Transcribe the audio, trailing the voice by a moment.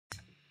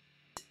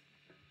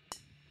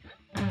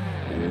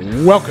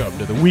Welcome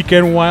to the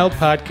Weekend Wild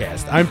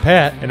Podcast. I'm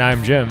Pat. And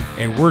I'm Jim.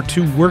 And we're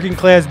two working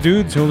class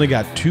dudes who only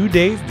got 2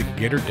 days to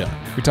get her done.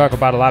 We talk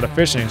about a lot of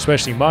fishing,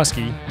 especially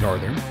muskie,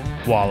 Northern.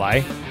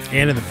 walleye.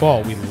 And in the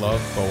fall, we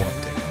love bow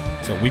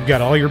hunting. So we've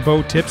got all your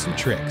bow tips and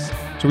tricks.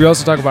 So we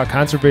also talk about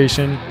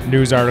conservation,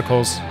 news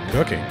articles,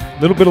 Cooking. a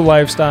little bit of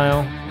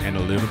lifestyle. And a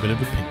little bit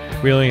of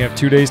opinion. We only have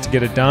 2 days to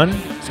get it done.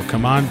 So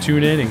come on,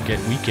 tune in and get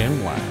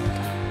Weekend Wild.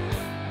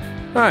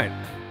 All right.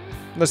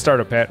 Let's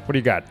start up, Pat. What do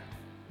you got?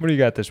 What do you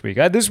got this week?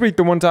 This week,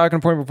 the one talking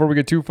point before we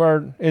get too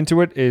far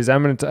into it is I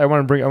want to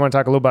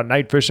talk a little about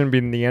night fishing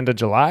being the end of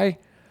July,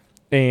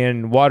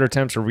 and water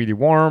temps are really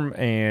warm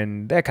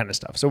and that kind of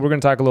stuff. So we're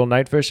going to talk a little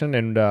night fishing,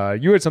 and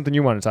you had something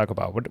you want to talk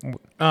about.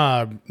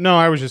 No,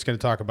 I was just going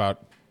to talk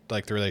about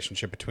like the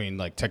relationship between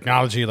like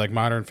technology, like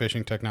modern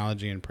fishing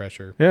technology and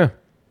pressure.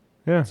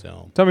 Yeah.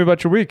 So Tell me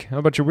about your week. How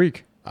about your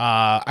week?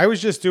 I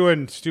was just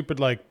doing stupid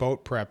like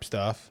boat prep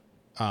stuff.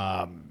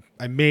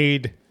 I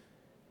made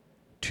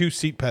 2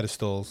 seat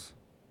pedestals,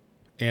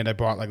 and I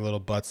bought like a little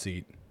butt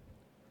seat.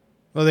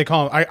 Well, they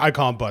call them, I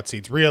call them butt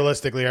seats.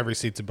 Realistically, every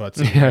seat's a butt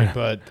seat. Yeah.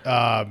 Right?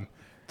 But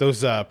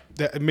those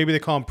maybe they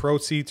call them pro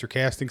seats or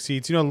casting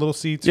seats. You know, little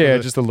seats. Yeah,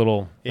 just a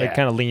little. Yeah. Like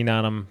kind of lean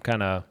on them,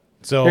 kind of.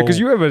 So Yeah, because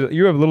you have a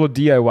little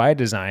DIY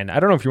design. I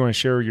don't know if you want to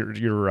share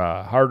your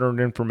hard-earned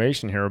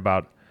information here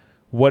about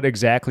what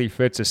exactly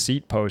fits a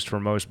seat post for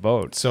most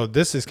boats. So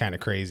this is kind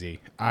of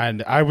crazy,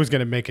 and I was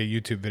gonna make a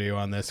YouTube video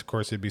on this. Of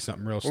course, it'd be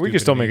something real. Well, we could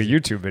still make a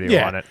YouTube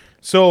video on it.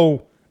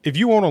 So if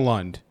you own a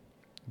Lund,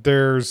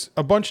 there's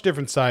a bunch of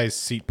different size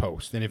seat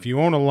posts, and if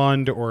you own a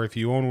Lund or if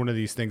you own one of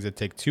these things that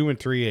take 2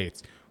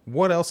 3/8,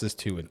 what else is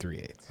 2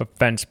 3/8? A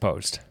fence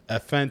post.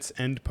 A fence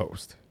end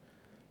post.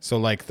 So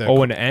like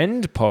An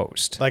end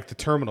post. like the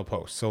terminal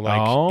post. So like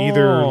Oh.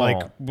 either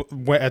like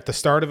at the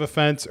start of a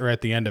fence or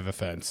at the end of a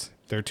fence.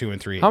 They're 2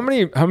 3/8.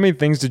 How many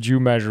things did you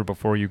measure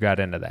before you got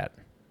into that?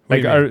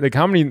 What do you mean?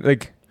 How many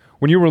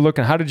when you were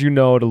looking? How did you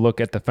know to look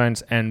at the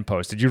fence end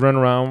post? Did you run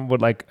around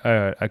with like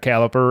a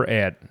caliper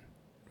at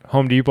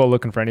Home Depot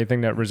looking for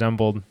anything that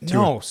resembled?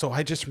 No, so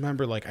I just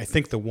remember like I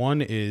think the one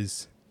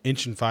is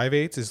 1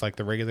 5/8 is like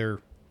the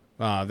regular.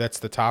 That's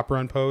the top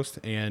run post,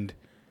 and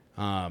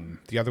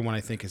the other one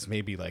I think is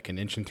maybe like 1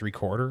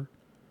 3/4.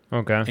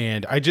 Okay.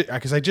 And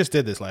because I just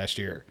did this last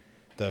year,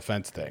 the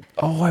fence thing.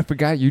 Oh, I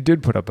forgot you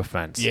did put up a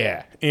fence.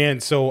 Yeah,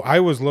 and so I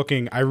was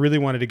looking. I really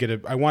wanted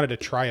to I wanted to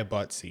try a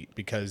butt seat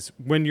because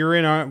when you're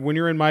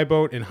in my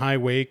boat in high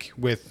wake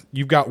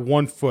you've got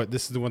 1 foot.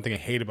 This is the one thing I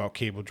hate about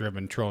cable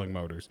driven trolling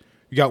motors.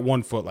 You got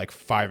 1 foot like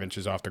 5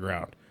 inches off the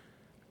ground,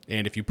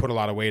 and if you put a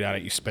lot of weight on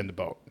it, you spin the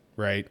boat,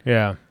 right?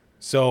 Yeah.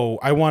 So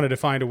I wanted to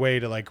find a way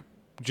to like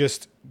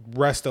just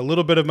rest a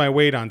little bit of my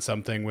weight on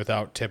something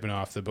without tipping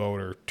off the boat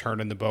or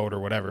turning the boat or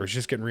whatever. It was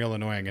just getting real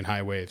annoying in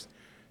high waves.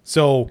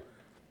 So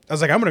I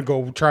was like, I'm going to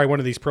go try one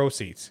of these pro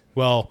seats.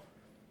 Well,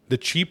 the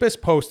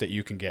cheapest post that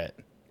you can get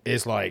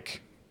is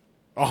like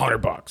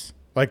 $100.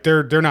 Like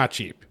they're not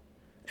cheap.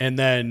 And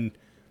then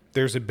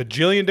there's a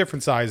bajillion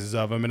different sizes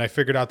of them. And I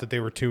figured out that they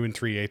were 2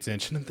 3/8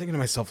 inch. And I'm thinking to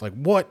myself, like,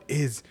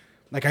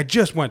 I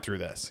just went through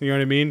this. You know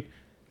what I mean?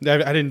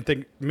 I didn't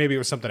think maybe it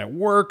was something at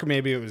work.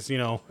 Maybe it was,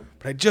 but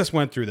I just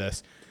went through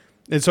this.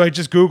 And so I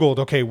just Googled,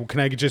 okay, well, can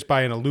I just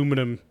buy an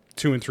aluminum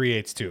 2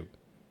 3/8 tube?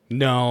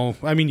 No,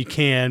 I mean you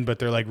can, but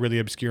they're like really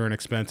obscure and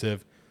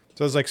expensive.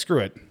 So I was like, screw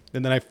it.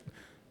 And then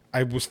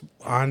I was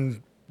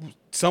on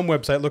some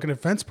website looking at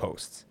fence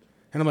posts,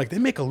 and I'm like, they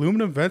make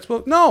aluminum fence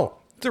posts? No,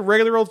 it's a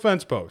regular old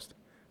fence post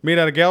made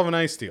out of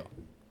galvanized steel.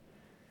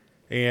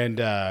 And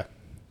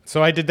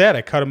so I did that.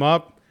 I cut them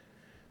up.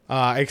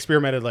 I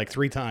experimented like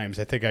 3 times.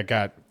 I think I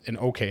got an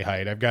okay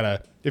height.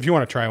 If you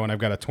want to try one, I've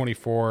got a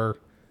 24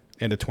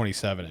 and a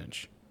 27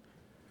 inch.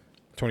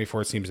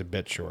 24 seems a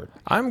bit short.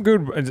 I'm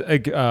good.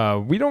 Like,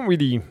 we don't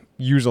really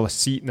use a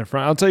seat in the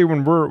front. I'll tell you,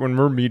 when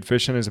we're meat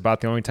fishing is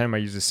about the only time I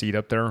use a seat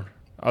up there.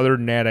 Other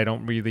than that, I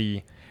don't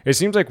really. It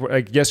seems like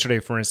yesterday,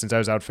 for instance, I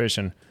was out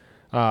fishing.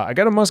 I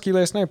got a muskie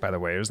last night, by the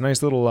way. It was a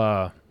nice little,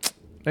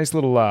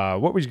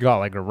 what would you call it?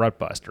 Like a rut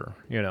buster,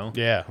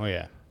 Yeah. Oh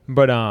yeah.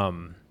 But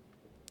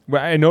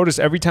I noticed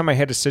every time I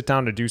had to sit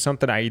down to do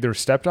something, I either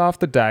stepped off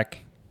the deck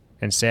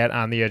and sat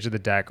on the edge of the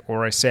deck,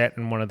 or I sat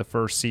in one of the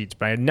first seats.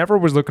 But I never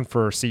was looking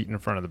for a seat in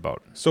front of the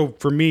boat. So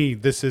for me,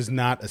 this is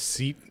not a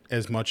seat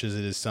as much as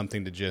it is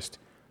something to just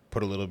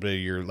put a little bit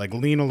of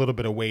lean a little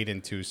bit of weight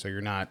into, so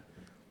you're not,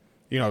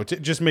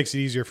 it just makes it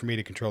easier for me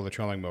to control the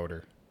trolling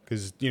motor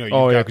because you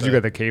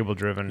got the cable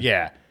driven.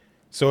 Yeah.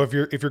 So if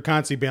you're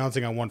constantly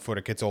balancing on 1 foot,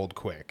 it gets old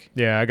quick.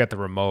 Yeah, I got the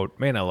remote.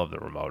 Man, I love the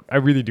remote. I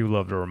really do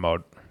love the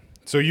remote.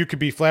 So you could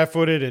be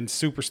flat-footed and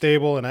super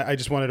stable, and I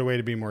just wanted a way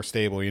to be more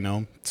stable,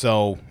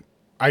 So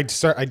I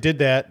did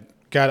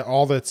that, got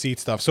all that seat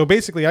stuff. So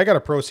basically, I got a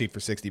pro seat for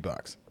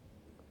 $60.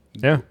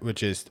 Yeah,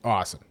 which is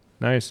awesome.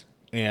 Nice.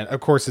 And of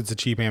course, it's a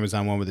cheap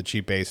Amazon one with a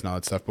cheap base and all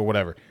that stuff. But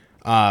whatever.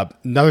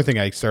 Another thing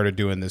I started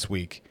doing this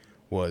week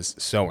was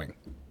sewing.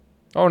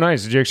 Oh,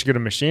 nice. Did you actually get a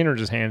machine or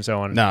just hand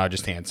sewing? No,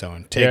 just hand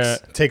sewing. Yeah.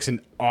 Takes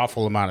an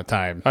awful amount of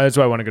time. That's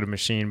why I want to get a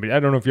machine. But I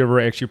don't know if you ever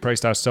actually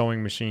priced out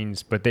sewing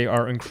machines, but they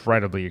are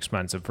incredibly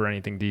expensive for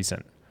anything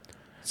decent.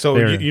 So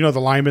you know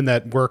the linemen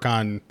that work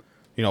on,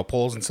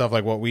 poles and stuff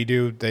like what we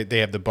do, they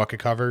have the bucket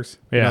covers.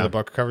 You Yeah. know the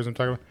bucket covers I'm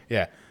talking about?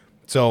 Yeah.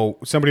 So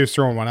somebody was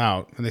throwing one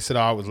out and they said,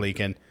 oh, it was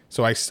leaking.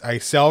 So I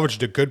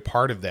salvaged a good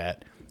part of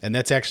that. And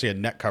that's actually a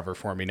net cover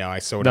for me now. I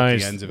sewed up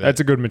the ends of it.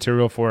 That's a good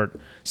material for it.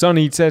 Sun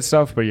eats that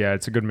stuff, but yeah,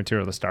 it's a good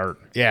material to start.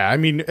 Yeah, I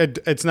mean,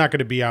 it's not going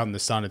to be out in the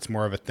sun. It's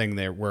more of a thing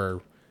there where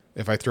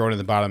if I throw it in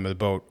the bottom of the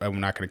boat, I'm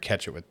not going to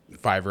catch it with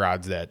 5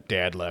 rods that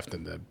Dad left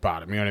in the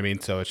bottom. You know what I mean?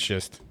 So it's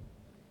just,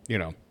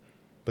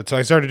 But so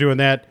I started doing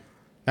that.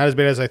 Not as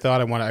bad as I thought.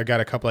 I got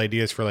a couple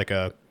ideas for like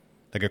a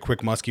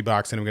quick muskie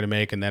box that I'm going to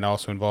make, and that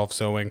also involves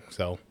sewing.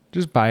 So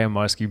just buy a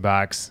muskie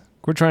box.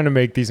 Quit trying to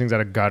make these things out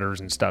of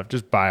gutters and stuff.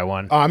 Just buy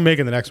one. I'm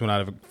making the next one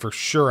out of for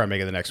sure. I'm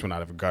making the next one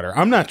out of a gutter.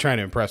 I'm not trying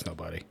to impress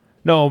nobody.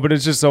 No, but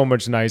it's just so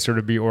much nicer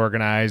to be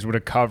organized with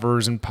the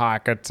covers and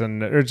pockets,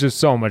 and it's just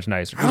so much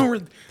nicer.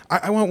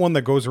 I want one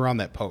that goes around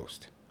that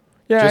post.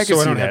 Yeah, just I can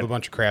so I see don't that. have a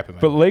bunch of crap in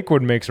my. But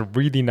Lakewood makes a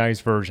really nice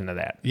version of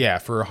that. Yeah,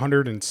 for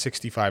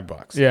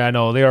 $165. Yeah, I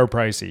know they are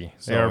pricey.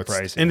 So They are it's-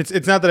 pricey. and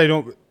it's not that I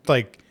don't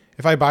like.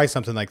 If I buy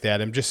something like that,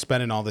 I'm just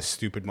spending all this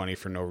stupid money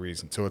for no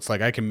reason. So it's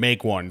like I can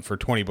make one for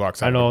 $20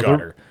 out I of know a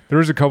gutter. there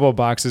was a couple of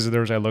boxes of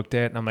theirs I looked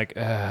at, and I'm like,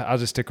 I'll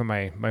just stick with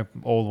my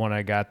old one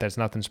I got. That's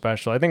nothing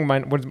special. I think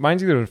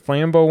mine's either the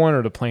Flambeau one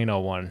or the Plano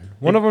one.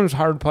 One of them's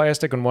hard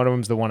plastic, and one of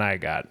them's the one I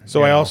got.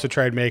 So I also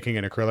tried making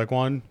an acrylic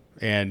one,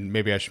 and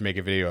maybe I should make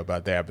a video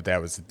about that, but that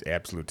was an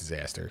absolute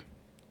disaster.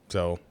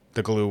 So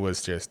the glue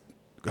was just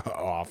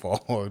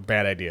awful.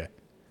 Bad idea.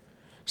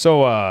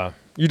 So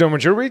you done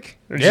with your week?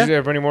 Or did Yeah. you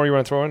have any more you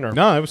want to throw in? Or?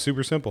 No, it was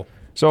super simple.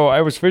 So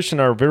I was fishing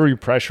our very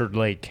pressured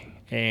lake,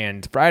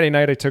 and Friday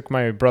night I took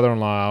my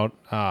brother-in-law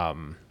out,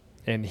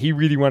 and he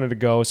really wanted to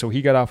go, so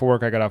he got off of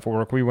work, I got off of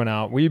work, we went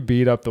out, we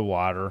beat up the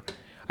water.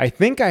 I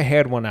think I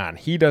had one on.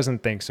 He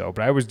doesn't think so,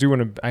 but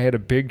I had a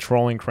big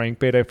trolling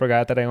crankbait I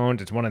forgot that I owned.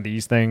 It's one of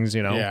these things,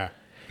 Yeah.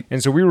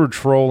 And so we were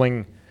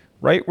trolling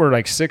right where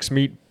like 6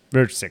 feet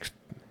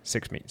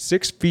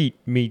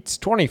meets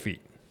 20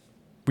 feet.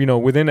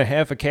 Within a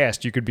half a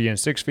cast, you could be in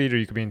 6 feet or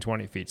you could be in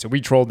 20 feet. So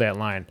we trolled that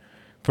line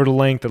for the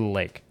length of the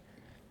lake.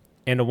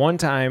 And the one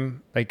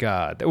time,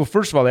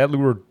 first of all, that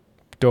lure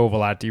dove a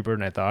lot deeper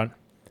than I thought.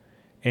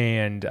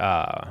 And we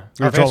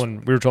were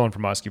trolling for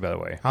muskie, by the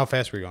way. How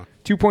fast were you going?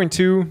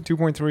 2.2,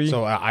 2.3.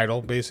 So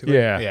idle, basically?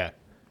 Yeah. Yeah.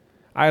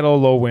 Idle,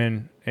 low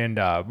wind. And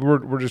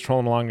we're just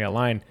trolling along that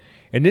line.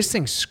 And this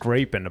thing's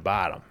scraping the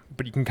bottom.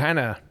 But you can kind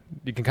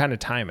of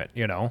time it,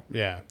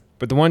 Yeah.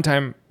 But the one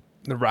time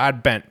the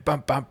rod bent,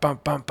 bump, bump,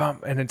 bump, bump,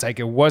 bump, and it's like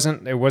it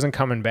wasn't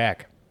coming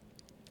back.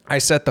 I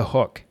set the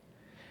hook,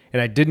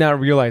 and I did not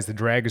realize the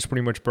drag is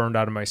pretty much burned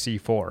out of my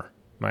C4,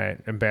 my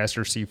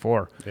Ambassador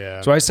C4.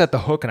 Yeah. So I set the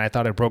hook, and I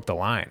thought I broke the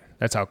line.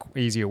 That's how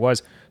easy it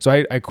was. So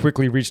I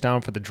quickly reached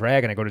down for the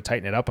drag, and I go to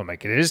tighten it up. I'm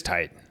like, it is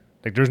tight.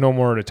 Like there's no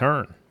more to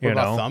turn. What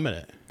about thumbing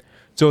it?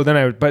 So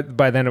then but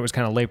by then it was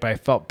kind of late. But I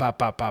felt bop,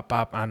 bop, bop,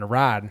 bop on the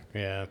rod.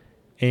 Yeah.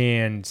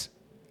 And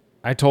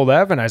I told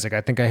Evan, I was like,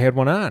 I think I had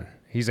one on.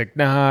 He's like,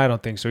 nah, I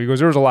don't think so. He goes,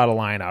 there was a lot of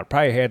line out.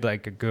 Probably had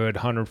like a good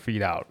 100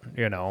 feet out,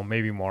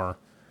 maybe more.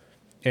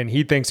 And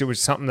he thinks it was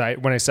something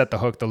that when I set the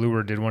hook, the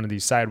lure did one of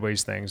these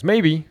sideways things.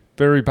 Maybe,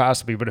 very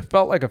possibly, but it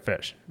felt like a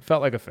fish.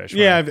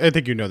 Yeah, I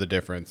think you know the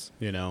difference.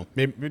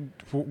 Maybe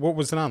what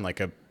was it on? Like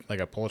a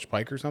Polish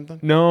pike or something?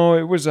 No,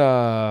 it was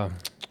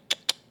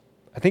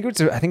I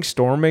think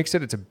Storm makes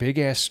it. It's a big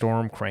ass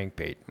Storm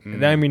crankbait.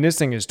 And I mean, this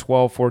thing is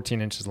 12,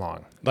 14 inches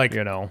long. Like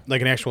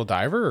an actual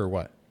diver or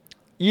what?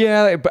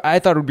 Yeah, but I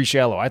thought it would be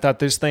shallow. I thought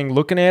this thing,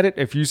 looking at it,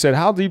 if you said,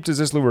 how deep does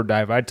this lure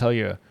dive? I'd tell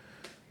you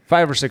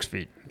 5 or 6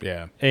 feet.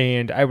 Yeah.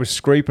 And I was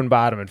scraping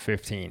bottom at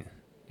 15,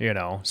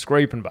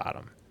 scraping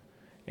bottom.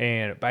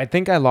 But I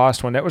think I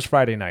lost one. That was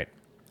Friday night.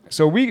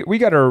 So we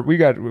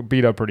got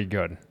beat up pretty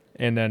good.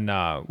 And then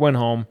went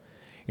home.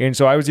 And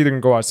so I was either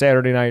going to go out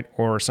Saturday night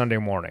or Sunday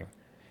morning.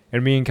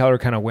 And me and Keller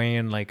kind of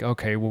weighing like,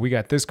 okay, well, we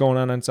got this going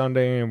on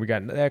Sunday and we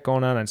got that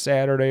going on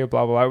Saturday,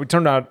 blah, blah, blah. It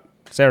turned out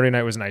Saturday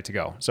night was the night to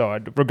go. So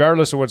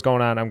regardless of what's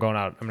going on, I'm going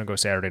out. I'm going to go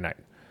Saturday night.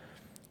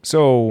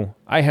 So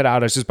I head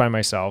out. I was just by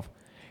myself.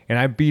 And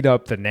I beat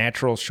up the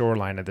natural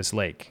shoreline of this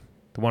lake,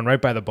 the one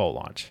right by the boat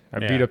launch. I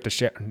beat up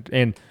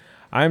and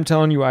I'm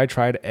telling you, I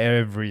tried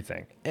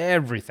everything.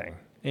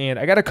 And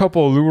I got a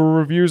couple of lure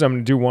reviews. I'm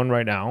going to do one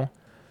right now.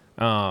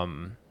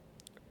 And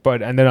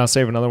then I'll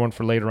save another one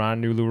for later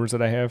on, new lures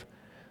that I have.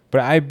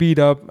 But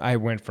I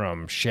went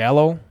from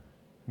shallow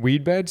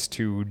weed beds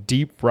to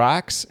deep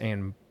rocks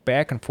and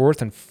back and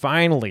forth. And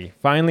finally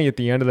at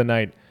the end of the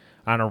night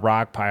on a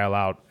rock pile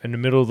out in the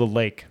middle of the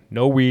lake,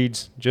 no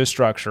weeds, just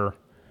structure.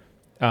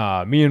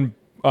 Me and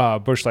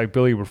Bush Like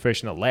Billy were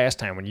fishing it last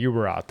time when you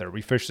were out there.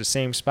 We fished the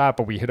same spot,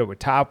 but we hit it with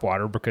top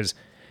water because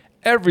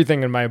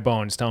everything in my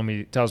bones tells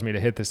me to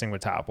hit this thing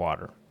with top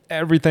water.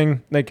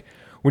 Everything. Like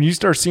when you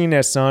start seeing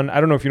that sun, I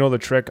don't know if you know the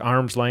trick,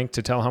 arm's length,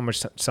 to tell how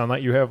much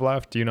sunlight you have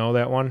left. Do you know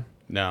that one?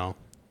 No.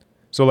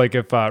 So like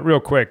if real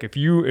quick, if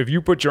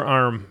you put your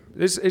arm,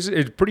 it's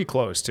pretty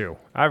close too.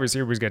 Obviously,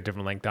 everybody's got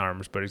different length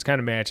arms, but it kind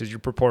of matches. You're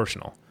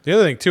proportional. The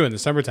other thing too, in the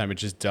summertime, it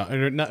just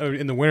in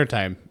the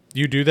wintertime,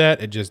 you do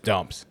that, it just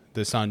dumps.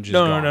 The sun just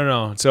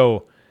No.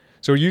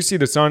 So you see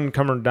the sun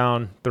coming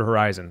down the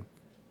horizon.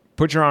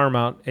 Put your arm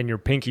out and your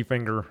pinky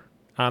finger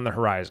on the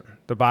horizon,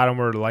 the bottom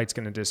where the light's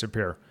going to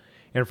disappear.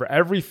 And for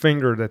every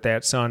finger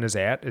that sun is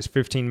at is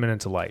 15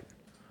 minutes of light.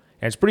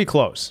 And it's pretty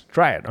close.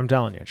 Try it. I'm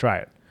telling you, try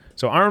it.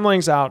 So arm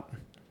lengths out,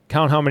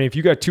 count how many. If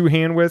you got 2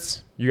 hand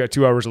widths, you got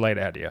 2 hours of light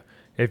ahead of you.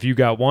 If you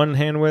got 1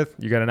 hand width,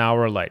 you got an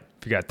hour of light.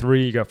 If you got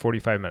 3, you got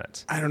 45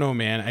 minutes. I don't know,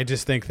 man. I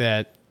just think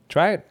that.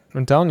 Try it.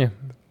 I'm telling you.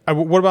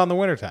 What about in the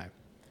wintertime?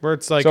 Where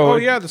it's like, oh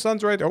yeah, the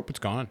sun's right. Oh, it's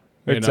gone.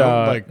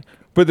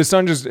 But the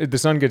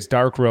sun gets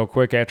dark real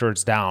quick after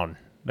it's down.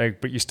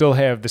 Like, but you still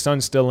have the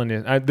sun's still in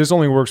it. This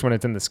only works when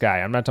it's in the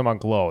sky. I'm not talking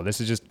about glow.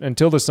 This is just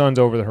until the sun's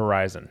over the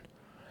horizon.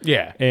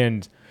 Yeah.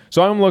 And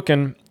so I'm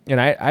looking,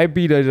 and I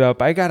beat it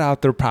up. I got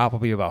out there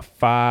probably about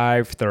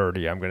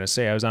 5:30. I'm gonna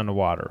say I was on the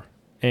water,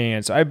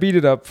 and so I beat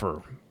it up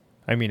for.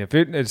 I mean, if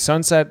it's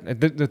sunset,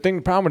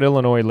 the problem with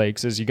Illinois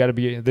lakes is you got to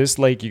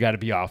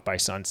be off by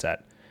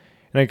sunset.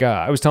 Like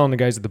I was telling the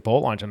guys at the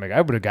boat launch, I'm like,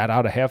 I would have got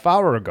out a half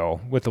hour ago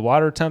with the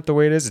water temp the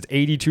way it is. It's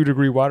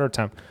 82-degree water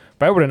temp,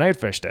 but I would have night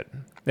fished it.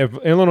 If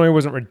Illinois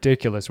wasn't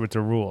ridiculous with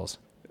the rules,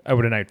 I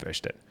would have night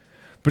fished it.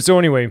 But so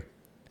anyway,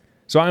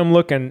 so I'm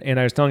looking, and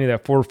I was telling you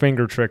that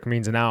 4-finger trick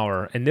means an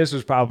hour, and this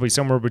was probably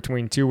somewhere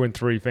between 2 and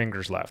 3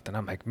 fingers left. And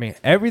I'm like, man,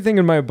 everything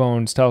in my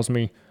bones tells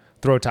me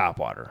throw top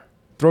water.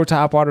 Throw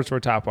top water, throw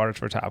top water,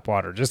 throw top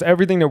water. Just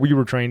everything that we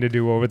were trained to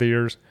do over the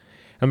years.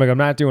 I'm like, I'm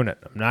not doing it.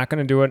 I'm not going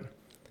to do it.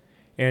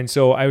 And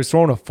so I was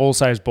throwing a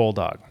full-size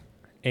bulldog.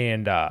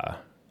 And I'm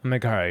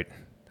like, all right,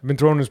 I've been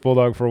throwing this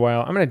bulldog for a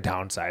while. I'm going to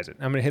downsize it.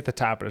 I'm going to hit the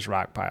top of this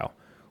rock pile.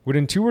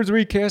 Within 2 or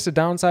 3 casts of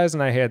downsize,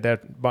 and I had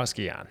that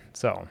muskie on.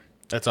 So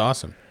that's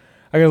awesome.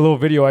 I got a little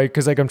video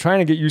because I'm trying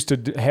to get used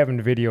to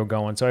having video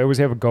going. So I always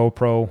have a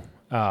GoPro,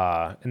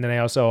 and then I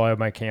also have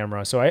my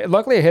camera. So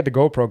luckily I had the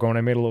GoPro going.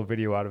 I made a little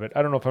video out of it.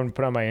 I don't know if I'm going to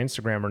put it on my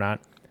Instagram or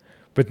not.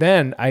 But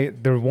then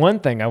the one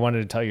thing I wanted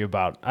to tell you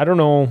about, I don't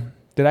know,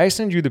 did I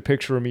send you the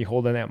picture of me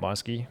holding that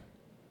muskie?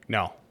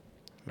 No.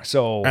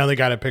 So I only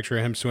got a picture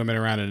of him swimming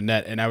around in a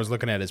net, and I was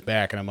looking at his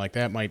back, and I'm like,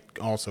 that might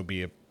also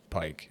be a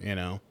pike, you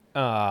know?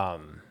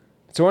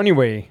 So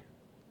anyway,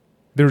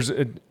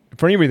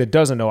 for anybody that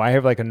doesn't know, I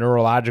have like a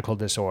neurological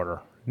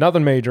disorder.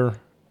 Nothing major.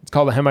 It's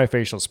called a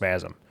hemifacial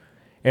spasm.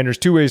 And there's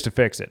 2 ways to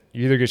fix it.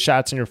 You either get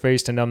shots in your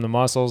face to numb the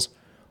muscles,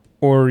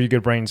 or you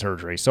get brain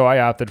surgery. So I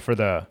opted for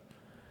the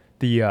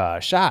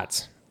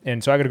shots.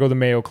 And so I got to go to the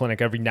Mayo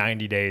Clinic every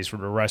 90 days for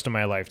the rest of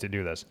my life to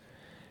do this.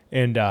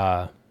 And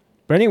but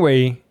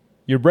anyway,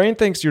 your brain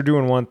thinks you're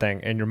doing one thing,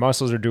 and your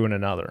muscles are doing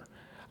another.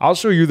 I'll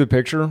show you the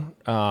picture.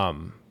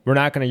 We're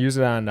not going to use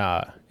it on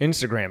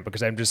Instagram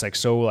because I'm just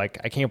I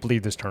can't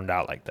believe this turned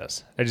out like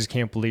this. I just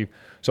can't believe.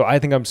 So I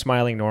think I'm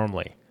smiling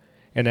normally.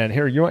 And then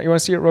here, you want to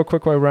see it real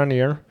quick while we're on the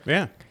air?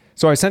 Yeah.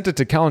 So I sent it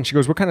to Kellen. She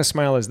goes, what kind of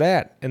smile is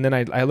that? And then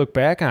I look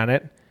back on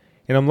it,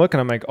 and I'm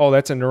like, oh,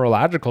 that's a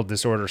neurological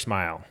disorder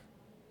smile.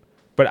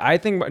 But I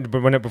think,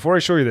 before I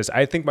show you this,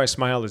 I think my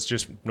smile is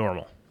just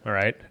normal. All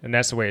right. And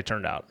that's the way it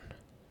turned out.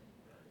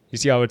 You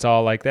see how it's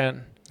all like that?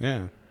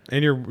 Yeah.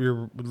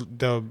 And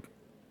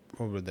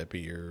what would that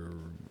be?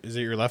 Is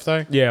it your left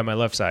eye? Yeah, my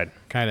left side.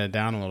 Kind of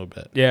down a little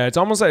bit. Yeah, it's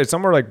almost like it's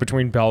somewhere like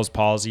between Bell's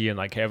palsy and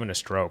like having a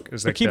stroke.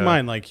 But keep in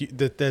mind, like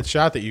that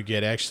shot that you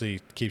get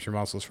actually keeps your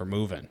muscles from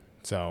moving.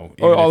 So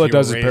all it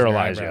does is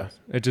paralyze you.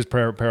 It just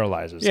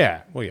paralyzes.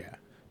 Yeah. Well, yeah.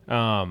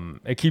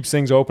 It keeps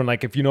things open.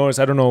 Like if you notice,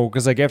 I don't know,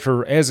 because like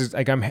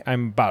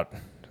I'm about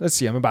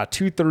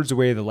 2/3 the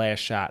way to the last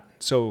shot.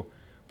 So,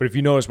 but if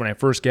you notice, when I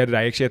first get it,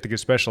 I actually have to get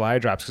special eye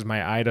drops because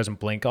my eye doesn't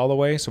blink all the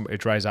way, so it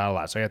dries out a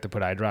lot. So I have to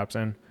put eye drops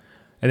in,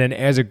 and then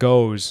as it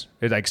goes,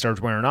 it like starts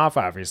wearing off,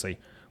 obviously.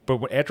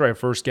 But after I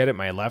first get it,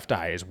 my left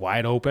eye is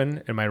wide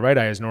open and my right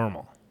eye is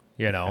normal.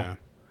 You know, Yeah.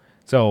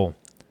 So,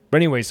 but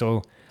anyway,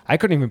 so I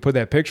couldn't even put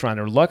that picture on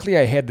there. Luckily,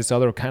 I had this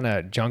other kind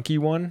of junky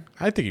one.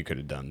 I think you could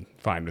have done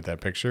fine with that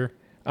picture.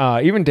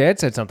 Even Dad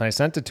said something. I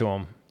sent it to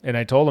him, and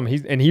I told him. He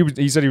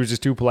said he was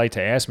just too polite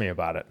to ask me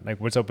about it. Like,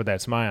 what's up with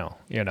that smile?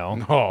 You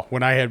know? Oh,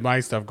 when I had my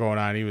stuff going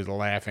on, he was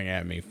laughing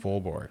at me full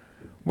board.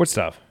 What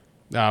stuff?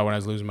 When I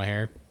was losing my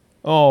hair.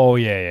 Oh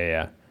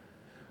yeah.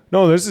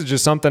 No, this is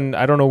just something.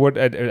 I don't know what.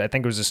 I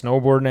think it was a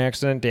snowboarding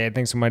accident. Dad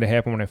thinks it might have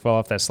happened when I fell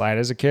off that slide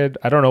as a kid.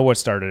 I don't know what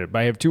started it, but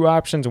I have 2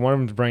 options, and one of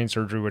them is brain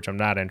surgery, which I'm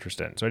not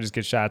interested in. So I just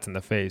get shots in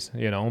the face.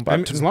 You know,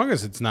 but as long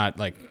as it's not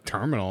like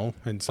terminal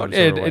in some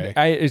sort of way.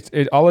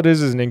 All it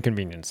is an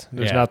inconvenience.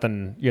 There's Yeah.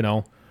 nothing, you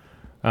know.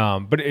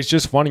 But it's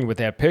just funny with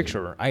that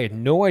picture. I had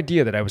no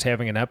idea that I was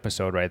having an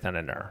episode right then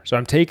and there. So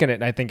I'm taking it,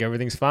 and I think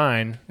everything's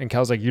fine. And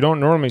Kel's like, you don't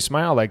normally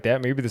smile like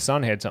that. Maybe the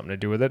sun had something to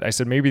do with it. I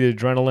said, maybe the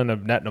adrenaline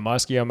of netting a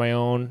muskie on my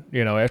own,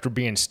 you know, after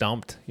being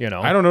stumped, you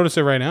know. I don't notice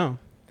it right now.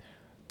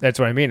 That's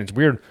what I mean. It's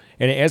weird.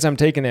 And as I'm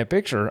taking that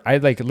picture, I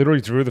like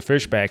literally threw the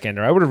fish back in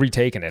there. I would have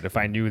retaken it if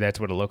I knew that's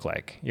what it looked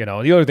like. You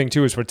know, the other thing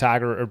too is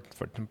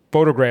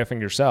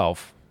photographing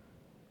yourself.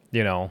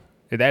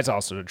 That's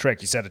also the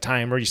trick. You set a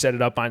timer, you set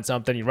it up on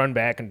something, you run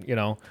back, and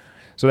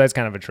so that's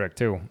kind of a trick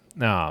too.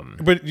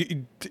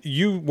 But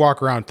you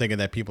walk around thinking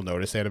that people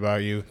notice that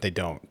about you. They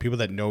don't. People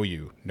that know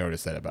you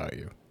notice that about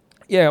you.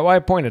 Yeah, well, I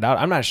pointed out,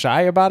 I'm not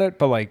shy about it,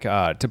 but like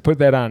to put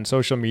that on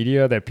social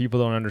media that people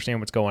don't understand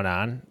what's going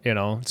on,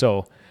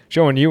 so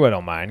showing you I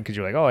don't mind because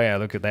you're like, oh yeah,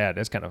 look at that.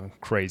 That's kind of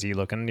crazy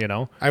looking,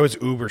 I was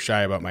uber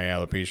shy about my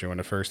alopecia when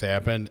it first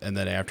happened, and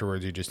then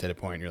afterwards you just hit a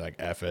point and you're like,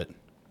 F it.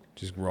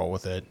 Just roll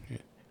with it.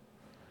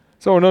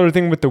 So another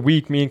thing with the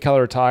week, me and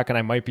Keller are talking,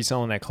 I might be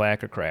selling that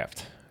Clacker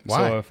Craft.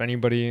 Why? So if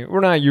anybody,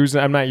 I'm not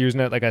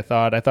using it like I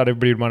thought. I thought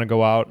everybody would want to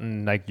go out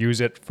and like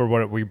use it for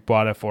what we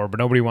bought it for, but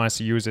nobody wants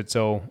to use it.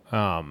 So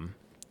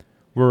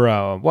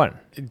we're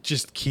what?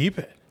 Just keep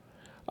it.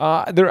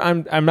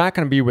 I'm not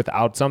going to be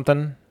without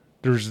something.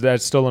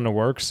 That's still in the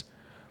works.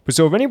 But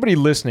so if anybody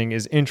listening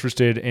is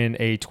interested in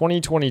a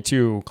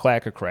 2022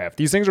 Clacker Craft,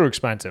 these things are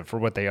expensive for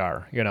what they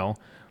are, But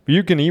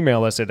you can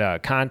email us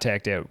at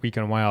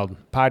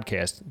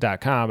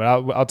contact@weekendwildpodcast.com. But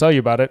I'll tell you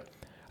about it.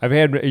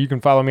 You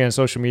can follow me on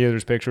social media.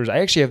 There's pictures. I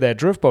actually have that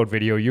drift boat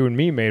video you and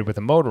me made with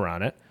a motor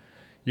on it.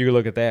 You can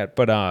look at that.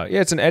 But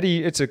it's an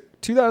Eddy. It's a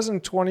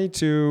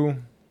 2022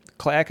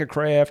 Clacker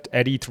Craft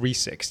Eddy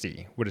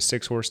 360 with a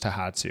 6-horse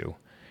Tohatsu.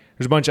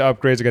 There's a bunch of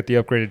upgrades. I got the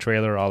upgraded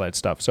trailer, all that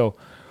stuff. So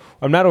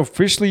I'm not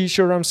officially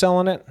sure I'm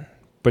selling it,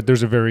 but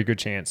there's a very good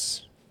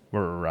chance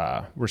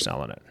we're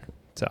selling it.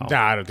 So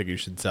Nah, I don't think you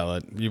should sell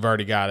it. You've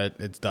already got it.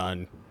 It's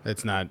done.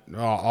 It's not.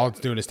 All it's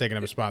doing is taking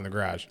up a spot in the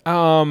garage.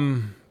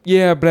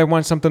 Yeah, but I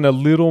want something a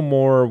little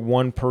more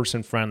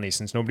one-person friendly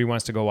since nobody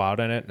wants to go out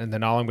in it, and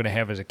then all I'm going to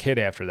have is a kid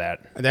after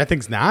that. That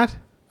thing's not?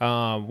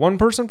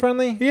 One-person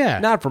friendly? Yeah.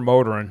 Not for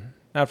motoring.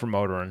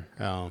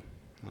 Oh.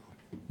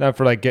 Not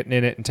for like getting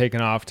in it and taking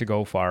off to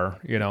go far,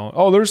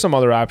 Oh, there's some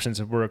other options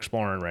that we're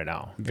exploring right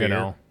now,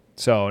 Veer?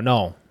 So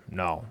no.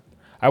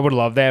 I would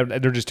love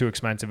that. They're just too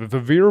expensive. If a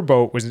Veer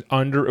boat was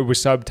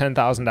sub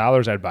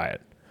 $10,000, I'd buy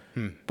it.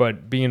 But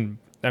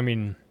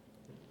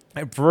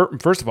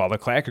first of all, the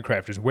Clacker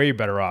Craft is way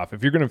better off.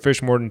 If you're going to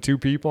fish more than 2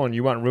 people and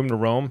you want room to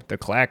roam, the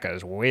Clacker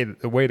is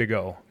the way to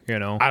go, I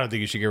don't think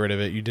you should get rid of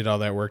it. You did all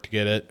that work to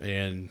get it,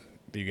 and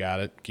you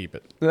got it. Keep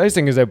it. The nice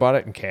thing is I bought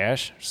it in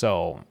cash,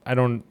 so I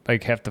don't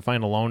have to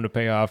find a loan to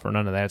pay off or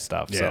none of that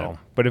stuff. Yeah. So,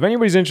 but if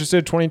anybody's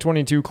interested,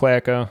 2022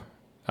 Clacker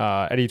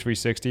Eddy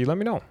 360, let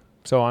me know.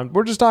 So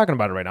we're just talking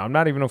about it right now. I'm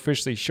not even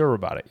officially sure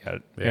about it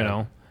yet,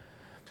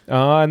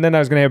 And then I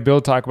was going to have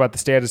Bill talk about the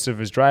status of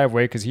his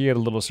driveway because he had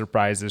a little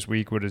surprise this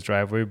week with his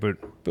driveway, but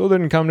Bill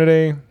didn't come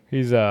today.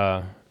 He's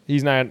not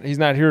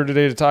here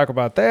today to talk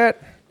about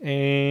that.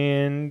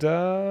 And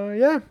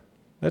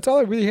that's all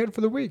I really had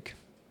for the week.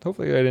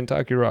 Hopefully I didn't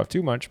talk your ear off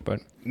too much, but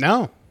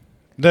No.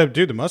 The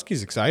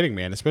muskie's exciting,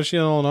 man, especially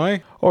in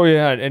Illinois. Oh,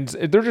 yeah, and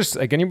they're just,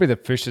 like, anybody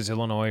that fishes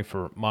Illinois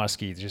for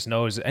muskie just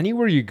knows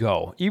anywhere you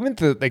go, even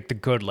the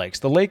good lakes.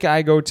 The lake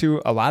I go to,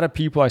 a lot of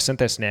people I sent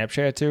that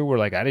Snapchat to were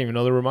like, I didn't even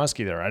know there were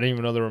muskie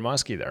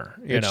there.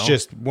 It's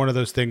just one of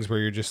those things where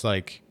you're just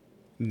like,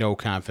 no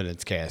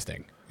confidence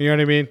casting. You know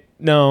what I mean?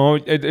 No,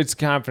 it's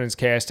confidence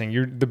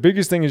casting. The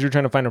biggest thing is you're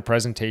trying to find a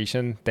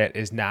presentation that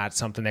is not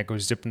something that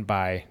goes zipping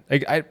by.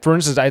 Like, for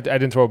instance, I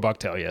didn't throw a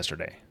bucktail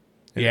yesterday.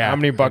 Yeah. How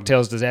many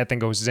bucktails does that thing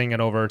go zinging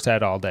over its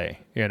head all day,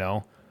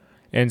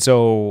 And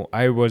so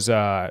I was,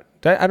 I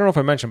don't know if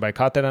I mentioned, but I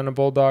caught that on a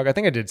bulldog. I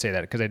think I did say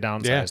that because I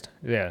downsized.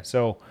 Yeah.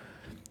 So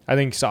I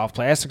think soft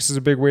plastics is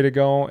a big way to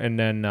go. And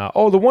then, the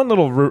one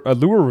little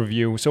lure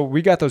review. So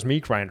we got those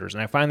meat grinders,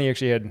 and I finally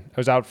I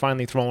was out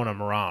finally throwing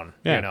them around,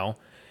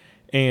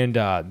 And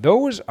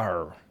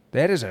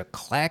that is a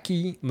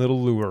clacky little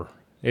lure.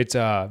 It's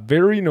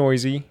very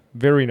noisy.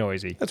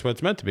 That's what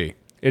it's meant to be.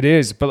 It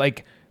is,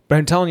 but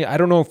I'm telling you, I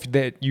don't know if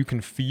that you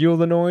can feel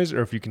the noise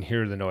or if you can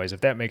hear the noise,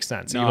 if that makes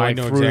sense. No, I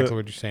know exactly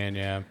what you're saying,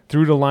 yeah.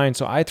 Through the line.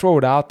 So I throw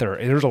it out there,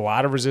 and there's a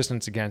lot of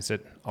resistance against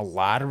it.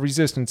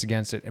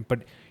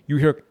 But you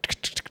hear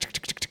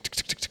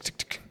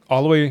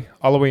all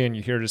the way in,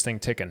 you hear this thing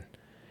ticking.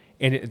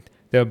 And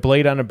the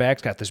blade on the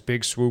back's got this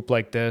big swoop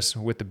like this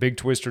with the big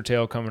twister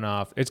tail coming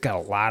off. It's got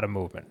a lot of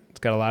movement.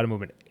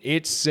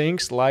 It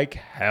sinks like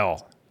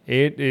hell.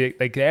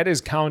 That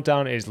is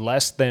countdown is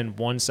less than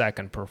 1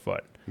 second per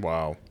foot.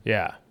 Wow.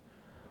 Yeah.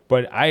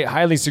 But I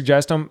highly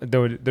suggest them.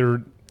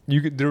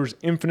 There's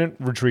infinite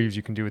retrieves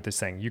you can do with this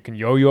thing. You can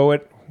yo-yo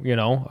it,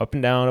 up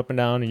and down,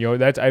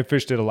 and I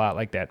fished it a lot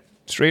like that.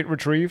 Straight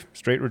retrieve,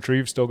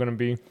 still going to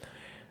be.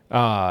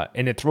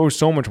 And it throws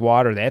so much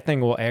water, that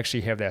thing will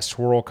actually have that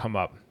swirl come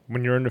up.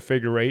 When you're in the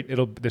figure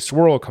 8, the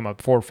swirl will come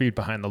up 4 feet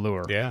behind the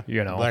lure. Yeah.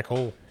 Black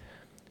hole.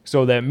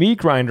 So that meat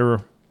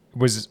grinder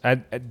was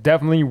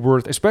definitely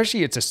worth,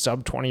 especially it's a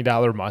sub $20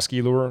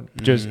 muskie lure.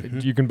 Just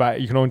you can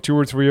own 2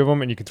 or 3 of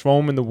them, and you can throw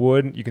them in the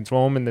wood, you can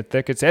throw them in the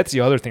thickets. That's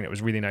the other thing that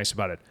was really nice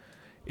about it,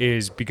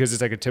 is because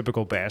it's like a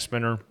typical bass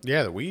spinner.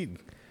 Yeah, the weed.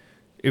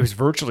 It was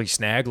virtually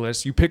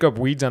snagless. You pick up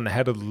weeds on the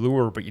head of the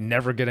lure, but you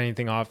never get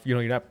anything off.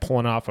 You're not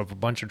pulling off of a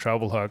bunch of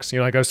treble hooks.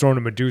 Like I was throwing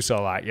a Medusa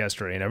a lot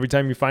yesterday, and every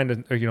time you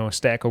find a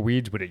stack of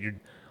weeds with it,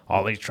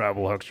 all these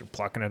treble hooks you're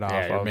plucking it off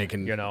Yeah, you're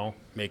of,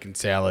 making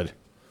salad.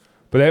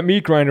 But that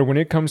meat grinder, when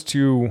it comes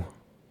to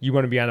you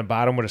want to be on the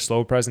bottom with a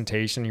slow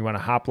presentation, you want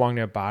to hop along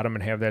that bottom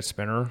and have that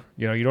spinner.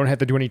 You don't have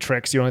to do any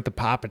tricks. You don't have to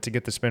pop it to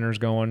get the spinners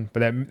going.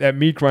 But that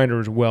meat grinder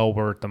is well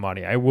worth the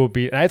money.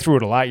 And I threw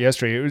it a lot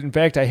yesterday. In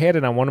fact, I had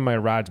it on one of my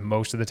rods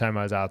most of the time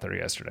I was out there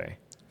yesterday.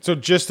 So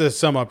just to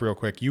sum up real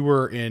quick, you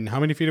were in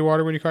how many feet of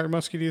water when you caught your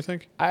muskie, do you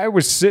think? I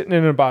was sitting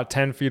in about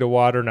 10 feet of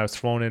water, and I was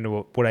thrown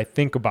into what I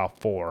think about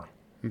 4.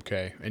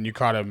 Okay. And you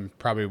caught him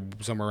probably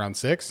somewhere around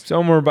 6?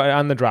 Somewhere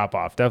on the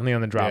drop-off. Definitely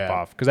on the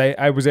drop-off. Because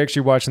I was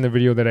actually watching the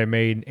video that I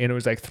made, and it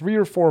was like 3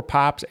 or 4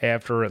 pops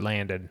after it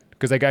landed.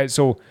 Because I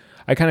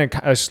kind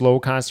of a slow,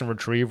 constant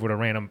retrieve with a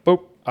random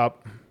boop,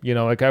 up.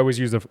 Like I always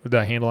use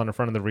the handle on the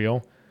front of the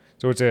reel.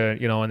 So it's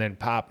and then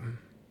pop,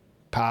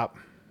 pop.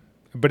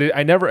 But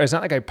it's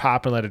not like I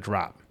pop and let it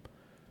drop.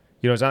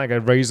 It's not like I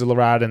raise the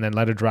rod and then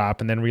let it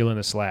drop and then reel in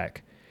the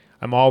slack.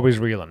 I'm always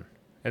reeling.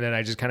 And then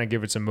I just kind of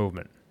give it some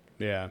movement.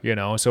 Yeah.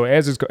 So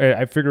I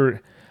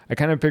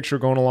kind of picture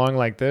going along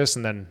like this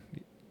and then,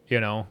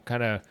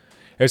 kind of,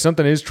 if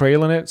something is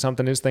trailing it,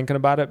 something is thinking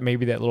about it,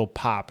 maybe that little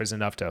pop is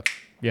enough to,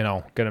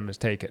 get them to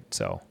take it.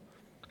 So.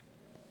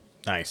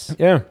 Nice.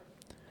 Yeah.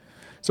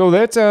 So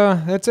that's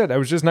it. It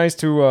was just nice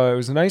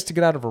to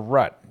get out of a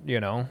rut,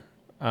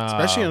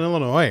 Especially in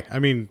Illinois. I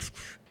mean,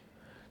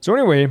 so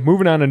anyway,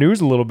 moving on to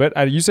news a little bit.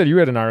 You said you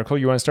had an article.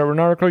 You want to start with an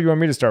article? You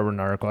want me to start with an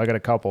article? I got a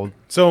couple.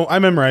 So I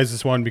memorized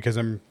this one because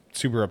I'm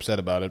super upset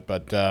about it.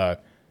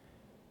 But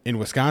in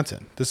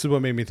Wisconsin, this is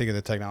what made me think of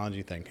the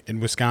technology thing. In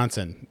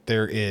Wisconsin,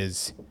 there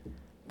is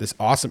this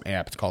awesome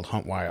app. It's called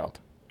Hunt Wild.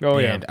 Oh,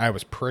 yeah. And I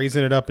was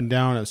praising it up and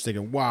down. I was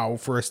thinking, wow,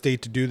 for a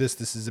state to do this,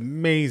 this is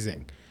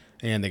amazing.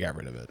 And they got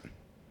rid of it.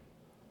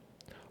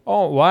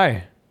 Oh,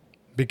 why?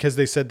 Because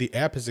they said the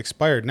app has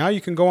expired. Now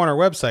you can go on our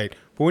website,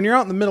 but when you're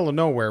out in the middle of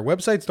nowhere,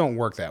 websites don't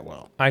work that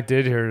well. I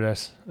did hear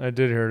this.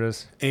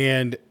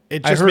 And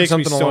it just makes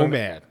me so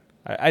mad.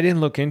 I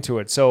didn't look into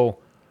it. So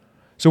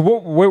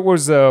what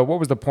was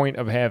the point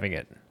of having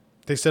it?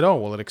 They said, oh,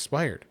 well, it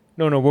expired.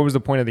 No. What was the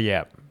point of the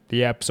app?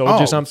 The app sold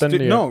you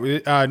something? No,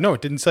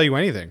 it didn't sell you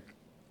anything.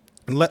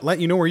 And let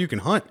you know where you can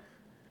hunt.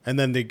 And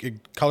then they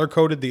color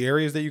coded the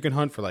areas that you can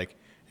hunt for. Like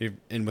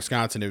in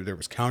Wisconsin, there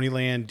was county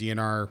land,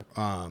 DNR.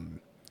 I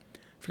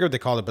forget what they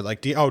called it, but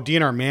like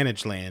DNR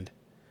managed land.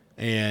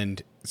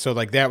 And so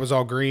like that was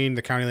all green.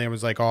 The county land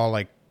was like all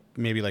like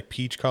maybe like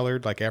peach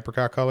colored, like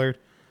apricot colored.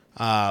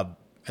 And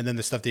then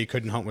the stuff that you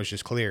couldn't hunt was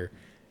just clear.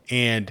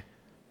 And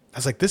I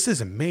was like, this is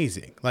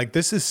amazing. Like,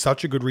 this is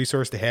such a good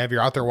resource to have.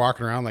 You're out there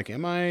walking around like,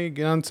 am I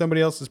on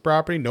somebody else's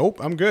property? Nope,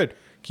 I'm good.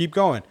 Keep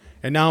going.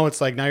 And now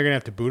it's like, now you're going to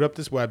have to boot up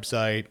this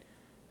website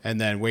and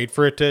then wait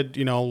for it to,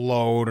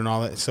 load and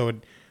all that. So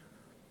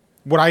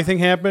what I think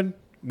happened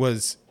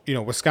was,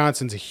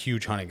 Wisconsin's a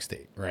huge hunting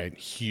state, right?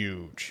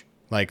 Huge.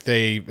 Like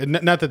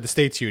not that the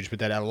state's huge, but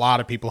that a lot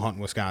of people hunt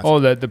in Wisconsin. Oh,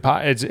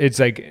 it's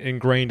like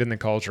ingrained in the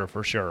culture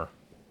for sure.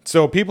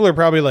 So people are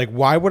probably like,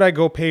 why would I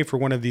go pay for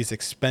one of these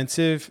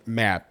expensive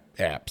map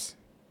apps?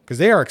 Because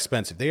they are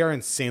expensive. They are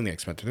insanely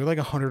expensive. They're like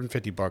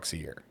 $150 a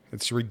year.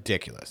 It's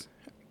ridiculous.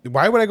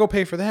 Why would I go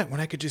pay for that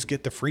when I could just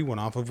get the free one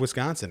off of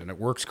Wisconsin and it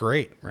works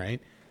great, right?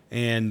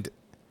 And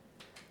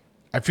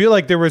I feel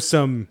like there was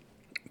some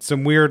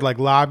weird like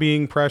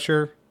lobbying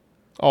pressure.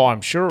 Oh,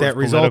 I'm sure that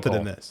resulted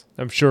in this.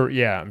 I'm sure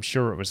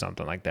it was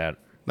something like that.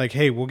 Like,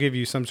 hey, we'll give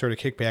you some sort of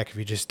kickback if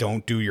you just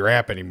don't do your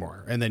app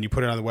anymore. And then you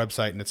put it on the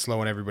website and it's slow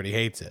and everybody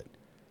hates it.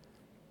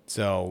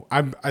 So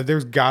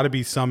there's got to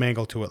be some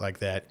angle to it like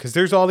that. Because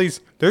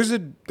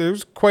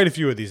there's quite a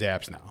few of these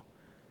apps now.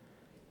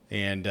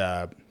 And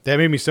that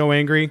made me so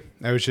angry.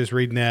 I was just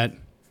reading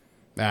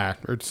that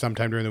or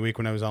sometime during the week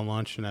when I was on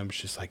lunch. And I was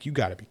just like, you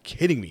got to be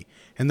kidding me.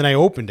 And then I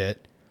opened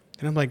it.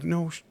 And I'm like,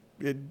 no,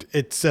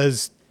 it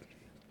says,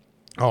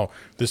 oh,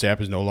 this app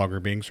is no longer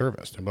being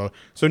serviced.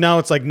 So now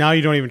it's like, now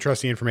you don't even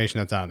trust the information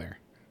that's on there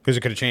because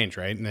it could have changed,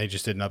 right? And they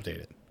just didn't update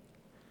it.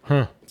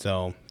 Huh.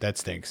 So that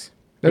stinks.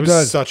 It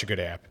was such a good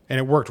app, and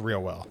it worked real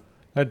well.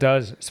 That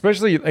does.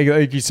 Especially,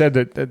 like you said,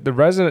 that the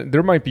resident,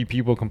 there might be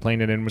people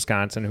complaining in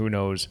Wisconsin, who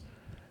knows.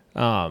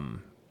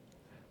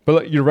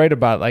 But you're right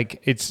about,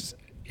 like, it's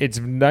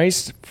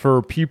nice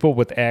for people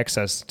with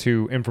access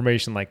to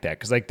information like that.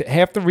 Because like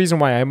half the reason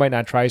why I might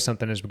not try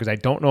something is because I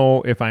don't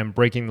know if I'm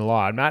breaking the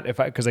law. I'm not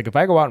because if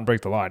I go out and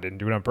break the law, I didn't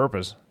do it on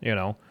purpose,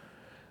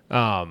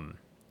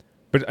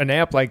 But an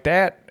app like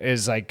that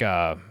is like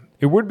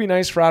it would be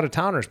nice for out of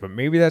towners, but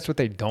maybe that's what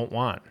they don't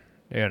want,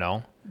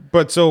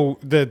 But so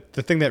the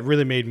thing that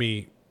really made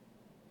me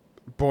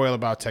boil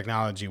about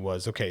technology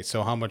was, okay,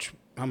 so how much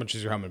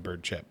is your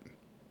Humminbird chip?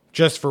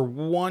 Just for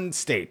one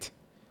state.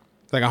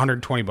 Like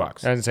 $120. I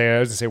was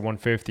gonna say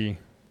 150.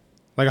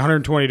 Like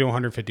 $120 to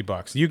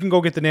 $150. You can go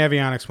get the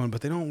Navionics one,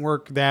 but they don't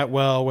work that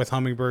well with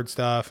Humminbird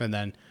stuff, and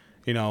then,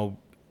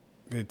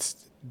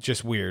 it's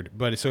just weird.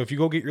 But so if you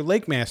go get your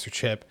Lake Master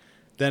chip,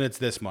 then it's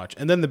this much.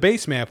 And then the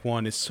base map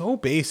one is so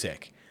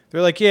basic.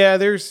 They're like, yeah,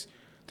 there's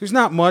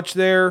not much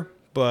there,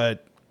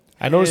 but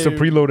I noticed the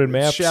preloaded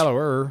maps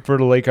shallower for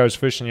the lake I was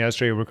fishing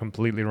yesterday were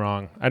completely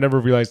wrong. I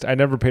never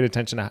paid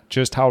attention to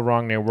just how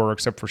wrong they were,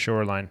 except for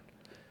shoreline.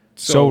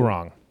 So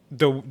wrong.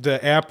 The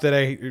app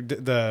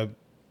the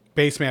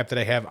base map that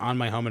I have on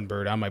my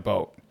Humminbird on my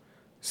boat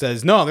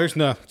says no, there's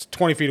no, it's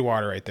 20 feet of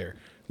water right there.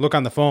 Look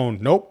on the phone,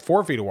 nope,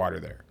 4 feet of water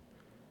there.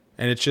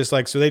 And it's just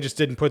like, so they just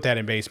didn't put that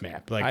in base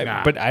map. Like,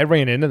 nah. But I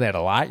ran into that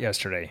a lot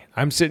yesterday.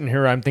 I'm sitting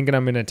here, I'm thinking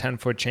I'm in a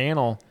 10-foot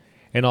channel,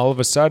 and all of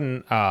a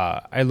sudden,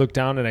 I look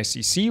down and I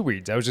see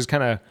seaweeds. I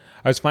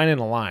was finding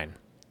a line.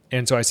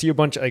 And so I see a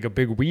bunch of, like, a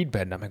big weed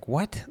bed, and I'm like,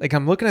 what? Like,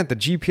 I'm looking at the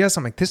GPS,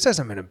 I'm like, this says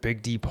I'm in a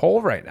big, deep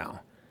hole right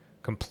now.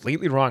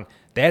 Completely wrong.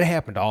 That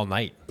happened all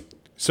night.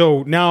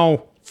 So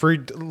now,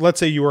 let's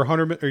say you were a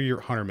hunter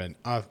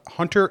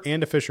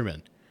and a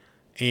fisherman,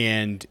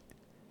 and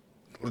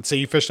let's say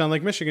you fished on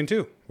Lake Michigan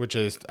too, which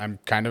is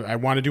I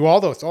want to do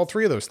all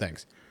three of those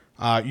things.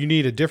 You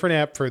need a different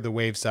app for the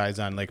wave size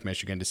on Lake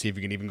Michigan to see if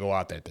you can even go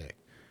out that day.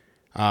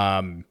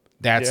 I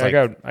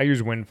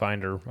use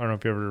Windfinder. I don't know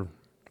if you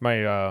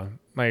ever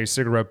my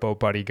cigarette boat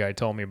buddy guy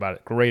told me about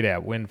it. Great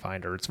app,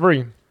 Windfinder. It's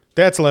free.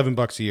 That's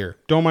 $11 a year.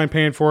 Don't mind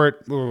paying for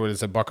it. What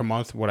is it, $1 a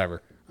month?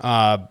 Whatever.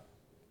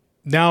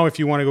 Now, if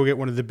you want to go get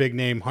one of the big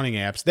name hunting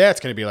apps, that's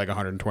going to be like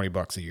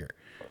 $120 a year.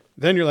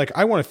 Then you're like,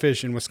 I want to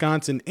fish in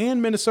Wisconsin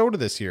and Minnesota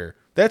this year.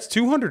 That's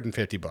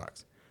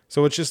 $250.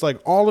 So it's just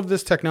like all of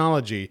this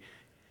technology,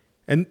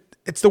 and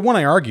it's the one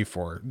I argue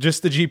for,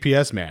 just the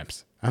GPS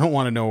maps. I don't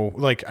want to know,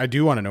 like, I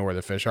do want to know where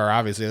the fish are.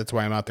 Obviously, that's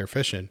why I'm out there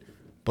fishing.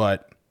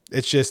 But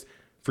it's just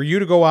for you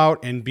to go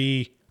out and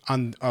be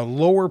on a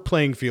lower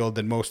playing field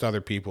than most other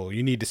people,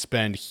 you need to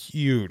spend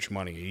huge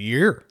money a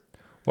year.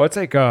 Well, it's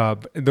like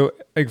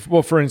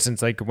for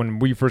instance, like when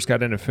we first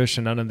got into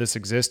fishing, none of this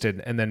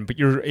existed, but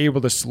you're able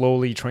to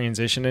slowly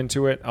transition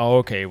into it. Oh,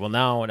 okay. Well,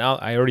 now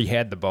I already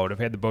had the boat. I've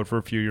had the boat for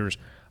a few years.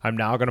 I'm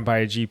now going to buy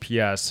a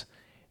GPS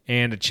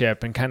and a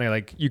chip, and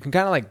you can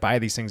buy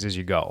these things as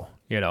you go,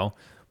 you know.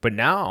 But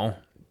now,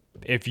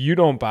 if you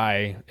don't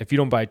buy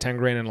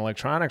 $10,000 in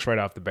electronics right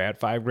off the bat,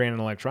 $5,000 in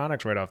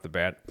electronics right off the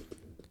bat,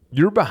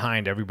 you're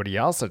behind everybody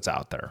else that's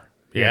out there.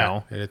 You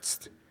know?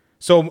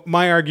 So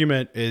my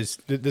argument is,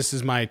 this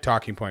is my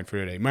talking point for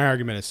today. My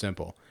argument is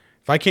simple.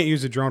 If I can't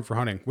use a drone for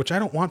hunting, which I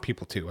don't want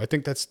people to, I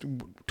think that's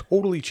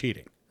totally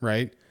cheating,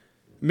 right?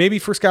 Maybe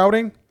for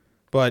scouting,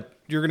 but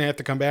you're going to have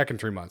to come back in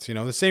 3 months. You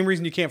know, the same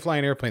reason you can't fly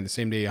an airplane the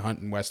same day you hunt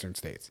in Western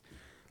states.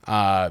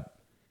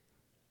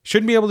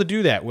 Shouldn't be able to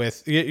do that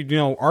with, you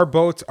know, our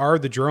boats are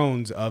the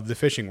drones of the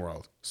fishing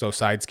world. So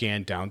side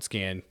scan, down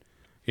scan,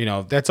 you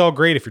know, that's all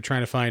great if you're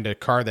trying to find a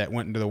car that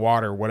went into the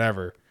water or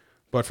whatever.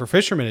 But for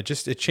fishermen, it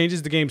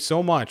changes the game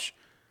so much.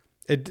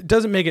 It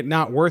doesn't make it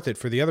not worth it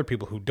for the other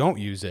people who don't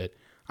use it.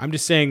 I'm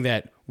just saying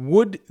that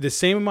would the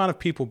same amount of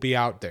people be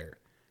out there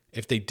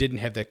if they didn't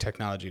have that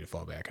technology to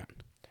fall back on?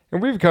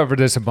 And we've covered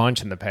this a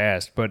bunch in the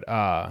past, but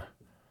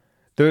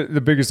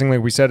the biggest thing,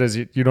 like we said, is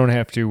you don't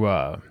have to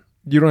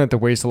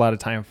waste a lot of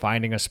time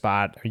finding a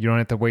spot. You don't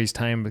have to waste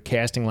time with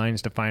casting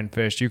lines to find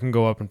fish. You can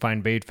go up and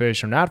find bait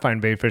fish or not find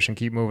bait fish and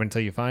keep moving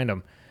until you find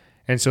them.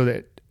 And so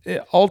that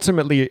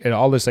ultimately,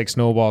 all this like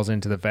snowballs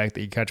into the fact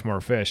that you catch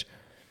more fish.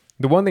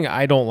 The one thing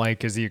I don't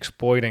like is the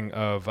exploiting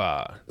of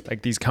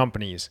like these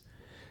companies.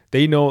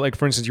 They know, like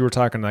for instance, you were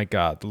talking like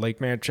the Lake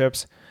Man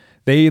chips.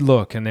 They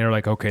look and they're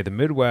like, okay, the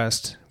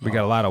Midwest, we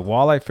got a lot of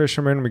walleye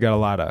fishermen. We got a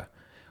lot of,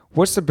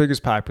 what's the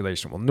biggest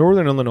population? Well,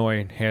 Northern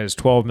Illinois has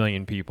 12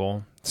 million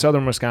people.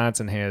 Southern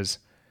Wisconsin has,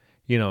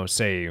 you know,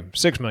 say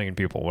 6 million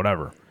people,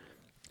 whatever.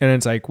 And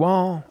it's like,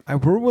 well,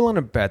 we're willing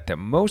to bet that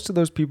most of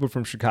those people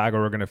from Chicago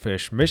are going to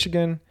fish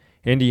Michigan,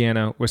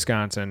 Indiana,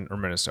 Wisconsin, or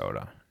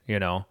Minnesota, you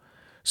know?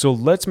 So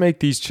let's make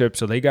these chips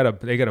so they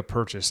gotta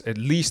purchase at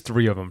least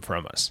 3 of them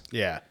from us.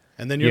 Yeah.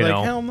 And then you're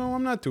like, hell no,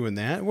 I'm not doing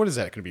that. What is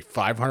that going to be,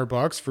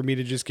 $500 for me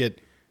to just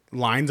get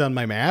lines on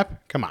my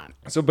map? Come on.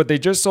 So, but they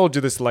just sold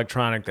you this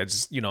electronic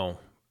that's, you know,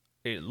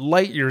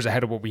 light years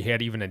ahead of what we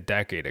had even a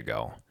decade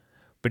ago.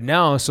 But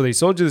now, so they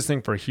sold you this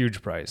thing for a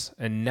huge price,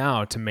 and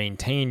now to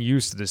maintain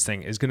use of this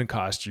thing is going to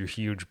cost you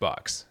huge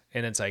bucks.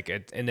 And it's like,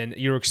 and then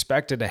you're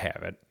expected to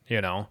have it,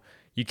 you know.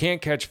 You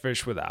can't catch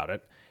fish without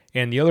it.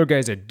 And the other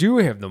guys that do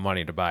have the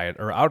money to buy it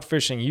are out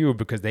fishing you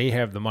because they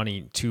have the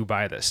money to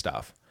buy this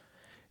stuff.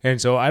 And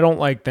so I don't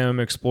like them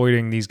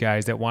exploiting these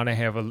guys that want to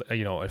have a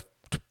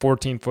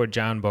 14-foot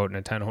John boat and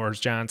a 10-horse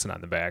Johnson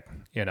on the back,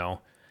 you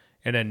know.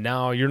 And then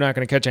now you're not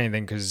going to catch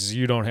anything because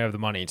you don't have the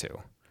money to.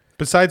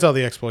 Besides all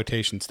the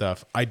exploitation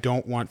stuff, I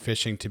don't want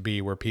fishing to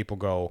be where people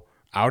go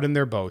out in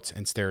their boats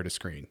and stare at a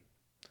screen.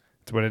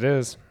 That's what it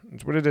is.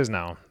 It's what it is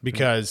now.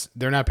 Because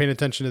they're not paying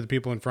attention to the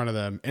people in front of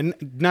them. And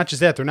not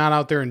just that, they're not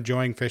out there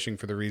enjoying fishing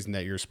for the reason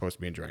that you're supposed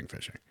to be enjoying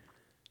fishing.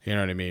 You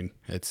know what I mean?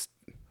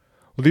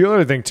 Well, the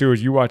other thing, too,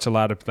 is you watch a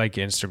lot of, like,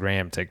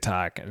 Instagram,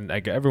 TikTok, and,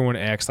 like, everyone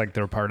acts like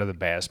they're part of the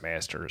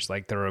Bassmasters.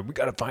 Like, we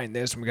got to find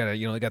this, and we got to,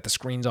 you know, they got the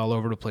screens all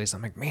over the place.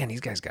 I'm like, man,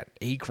 these guys got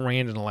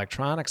 $8,000 in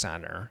electronics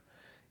on there.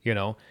 You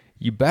know,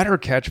 you better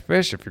catch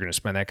fish if you're going to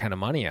spend that kind of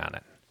money on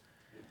it.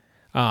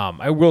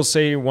 I will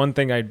say one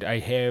thing I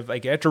have,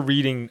 like, after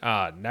reading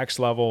Next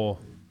Level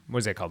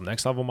What's that called?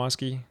 Next Level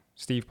Muskie,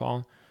 Steve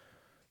Paul.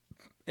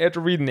 After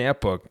reading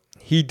that book,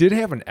 he did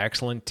have an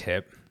excellent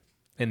tip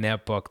in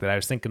that book that I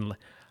was thinking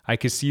I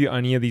could see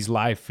any of these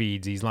live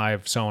feeds, these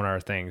live sonar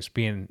things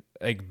being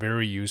like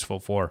very useful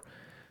for.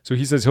 So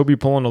he says he'll be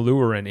pulling a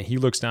lure in and he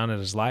looks down at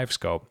his live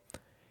scope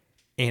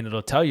and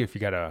it'll tell you if you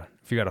got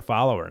a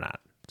follow or not.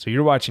 So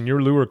you're watching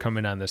your lure come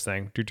in on this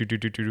thing, and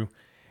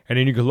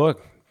then you can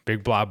look,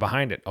 big blob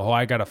behind it. Oh,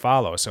 I got to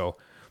follow. So,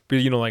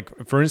 but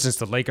like for instance,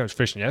 the lake I was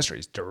fishing yesterday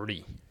is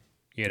dirty.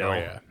 Oh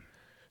yeah.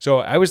 So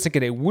I was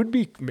thinking it would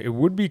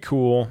be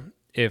cool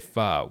if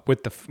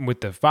with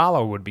the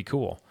follow would be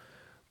cool,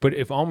 but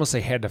if almost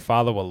they had to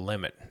follow a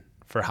limit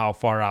for how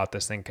far out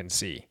this thing can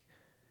see.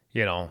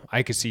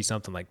 I could see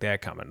something like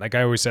that coming. Like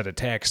I always said, a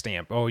tax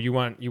stamp. Oh, you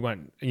want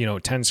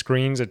 10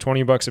 screens at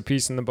 $20 a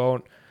piece in the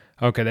boat.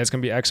 Okay, that's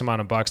gonna be X amount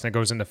of bucks, and it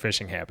goes into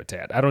fishing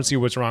habitat. I don't see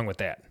what's wrong with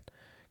that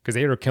because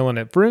they were killing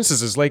it. For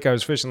instance, this lake I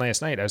was fishing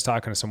last night, I was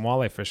talking to some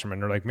walleye fishermen.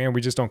 They're like, "Man, we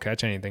just don't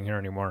catch anything here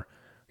anymore.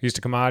 We used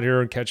to come out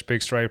here and catch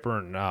big striper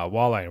and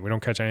walleye, and we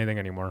don't catch anything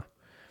anymore."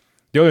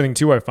 The other thing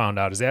too I found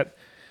out is that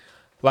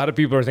a lot of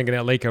people are thinking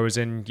that lake I was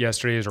in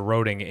yesterday is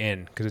eroding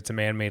in because it's a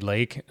man-made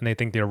lake, and they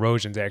think the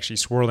erosion's actually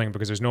swirling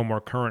because there's no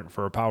more current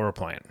for a power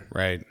plant.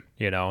 Right.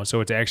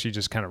 So it's actually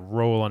just kind of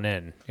rolling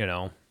in.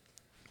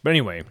 But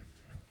anyway,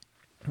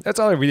 that's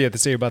all I really have to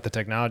say about the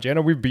technology. I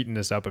know we've beaten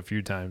this up a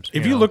few times.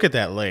 If you look at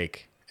that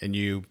lake and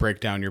you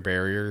break down your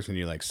barriers and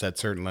you like set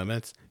certain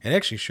limits, it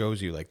actually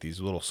shows you like these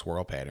little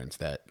swirl patterns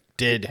that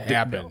did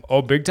happen.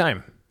 Oh, big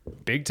time.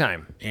 Big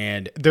time.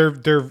 And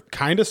they're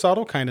kind of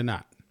subtle, kind of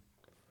not.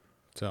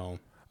 So,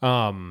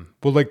 well,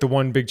 like the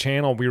one big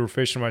channel we were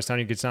fishing last time,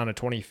 it gets down to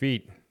 20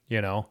 feet,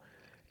 but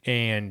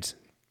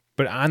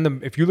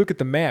if you look at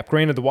the map,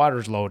 granted the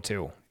water's low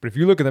too, but if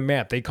you look at the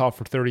map, they call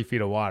for 30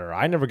 feet of water.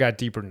 I never got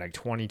deeper than like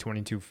 20,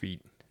 22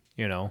 feet,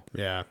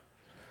 Yeah.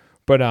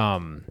 But,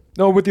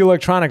 no, with the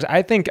electronics,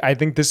 I think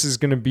this is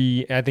going to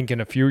be,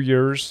 in a few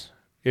years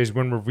is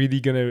when we're really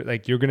going to,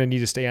 you're going to need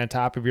to stay on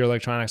top of your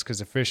electronics because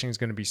the fishing is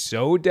going to be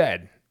so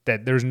dead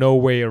that there's no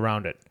way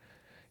around it.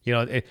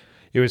 It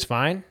was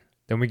fine.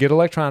 Then we get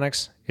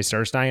electronics, it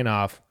starts dying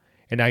off,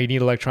 and now you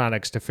need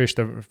electronics to fix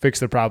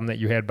the problem that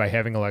you had by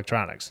having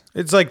electronics.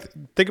 It's like,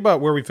 think about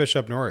where we fish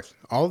up north.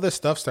 All of this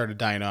stuff started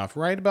dying off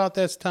right about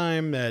this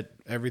time that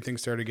everything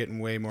started getting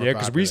way more Yeah,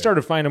 because we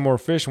started finding more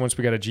fish once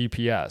we got a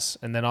GPS,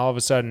 and then all of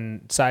a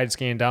sudden, side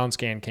scan, down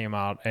scan came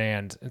out,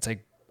 and it's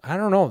like, I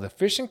don't know, the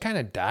fishing kind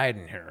of died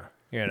in here,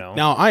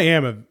 Now, I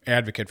am an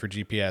advocate for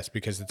GPS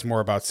because it's more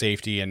about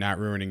safety and not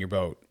ruining your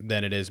boat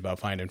than it is about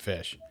finding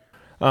fish.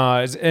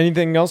 Is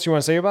anything else you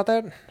want to say about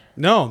that?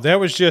 No, that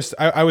was just,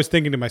 I was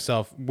thinking to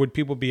myself, would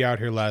people be out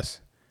here less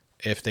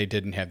if they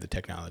didn't have the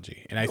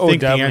technology? And I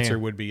think definitely. the answer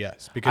would be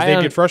yes, because they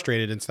get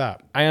frustrated and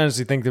stop. I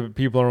honestly think that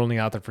people are only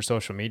out there for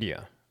social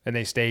media. And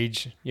they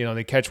stage,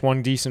 they catch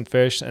one decent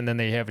fish and then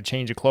they have a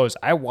change of clothes.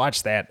 I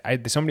watched that.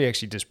 Somebody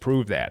actually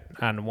disproved that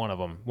on one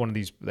of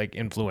these like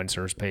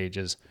influencers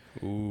pages.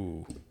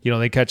 Ooh.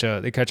 They catch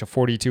a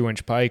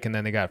 42-inch pike and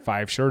then they got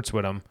 5 shirts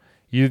with them.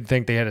 You'd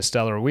think they had a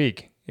stellar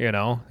week. They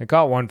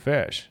caught one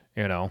fish.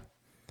 Got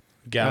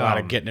a lot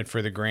of getting it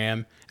for the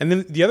gram. And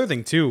then the other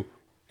thing too,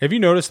 have you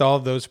noticed all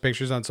of those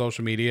pictures on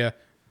social media?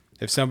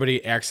 If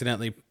somebody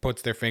accidentally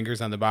puts their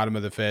fingers on the bottom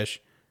of the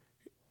fish,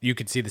 you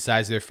could see the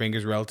size of their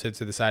fingers relative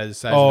to the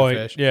size of the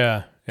fish.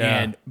 Yeah.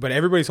 But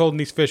everybody's holding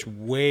these fish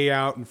way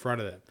out in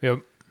front of them. Yep.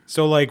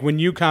 So like when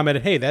you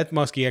commented, hey, that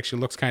muskie actually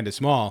looks kind of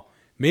small,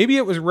 maybe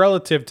it was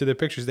relative to the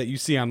pictures that you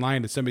see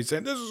online that somebody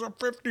said, this is a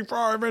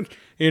 55-inch,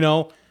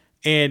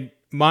 and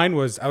mine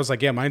was, I was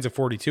like, yeah, mine's a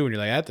 42. And you're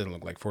like, that doesn't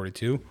look like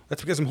 42.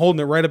 That's because I'm holding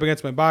it right up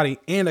against my body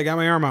and I got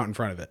my arm out in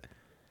front of it.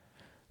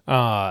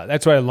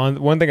 That's why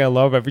one thing I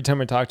love every time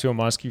I talk to a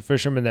muskie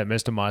fisherman that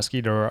missed a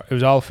muskie, it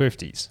was all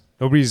 50s.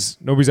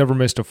 Nobody's ever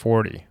missed a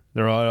 40.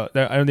 They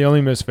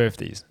only miss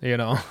 50s.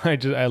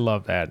 I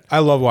love that. I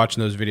love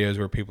watching those videos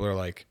where people are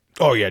like,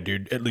 oh yeah,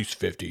 dude, at least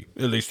 50,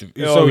 at least.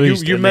 So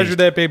you measured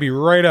that baby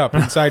right up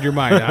inside your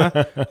mind,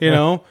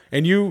 huh?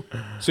 And you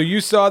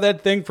saw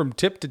that thing from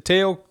tip to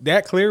tail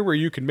that clear where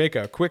you can make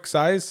a quick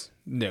size.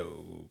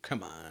 No,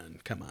 come on.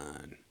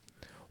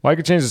 Well, I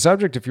could change the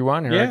subject if you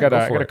want here. Yeah, I got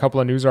a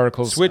couple of news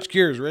articles. Switch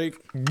gears, Rick.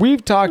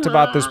 We've talked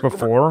about this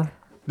before.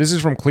 This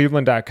is from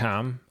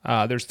Cleveland.com.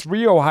 There's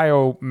 3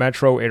 Ohio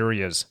metro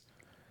areas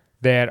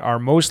that are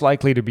most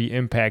likely to be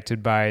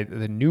impacted by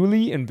the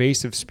newly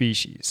invasive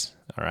species.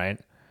 All right.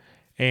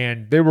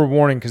 And they were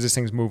warning because this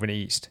thing's moving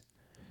east.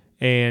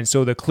 And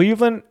so the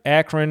Cleveland,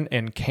 Akron,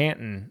 and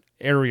Canton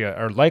area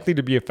are likely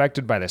to be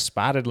affected by the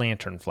spotted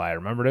lanternfly.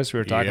 Remember this? We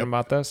were talking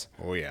about this?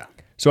 Oh, yeah.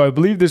 So I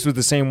believe this was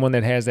the same one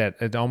that has that.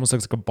 It almost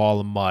looks like a ball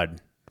of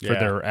mud for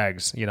their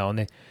eggs,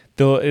 and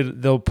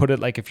they'll put it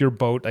like if your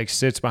boat like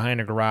sits behind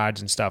a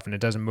garage and stuff and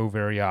it doesn't move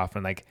very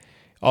often, like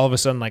all of a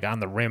sudden like on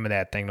the rim of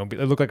that thing,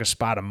 it'll look like a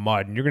spot of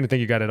mud and you're going to think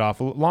you got it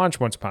off launch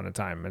once upon a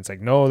time. And it's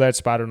like, no, that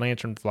spotted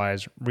lanternfly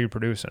is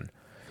reproducing.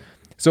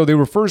 So they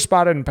were first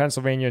spotted in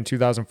Pennsylvania in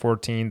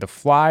 2014. The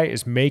fly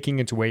is making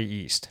its way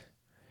east.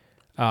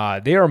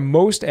 They are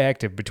most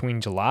active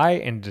between July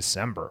and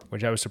December,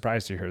 which I was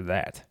surprised to hear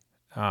that.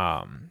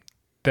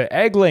 The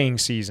egg laying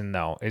season,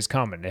 though, is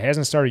coming. It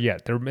hasn't started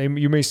yet.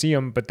 You may see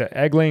them, but the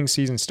egg laying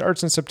season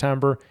starts in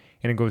September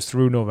and it goes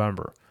through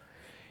November.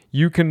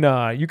 You can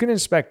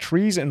inspect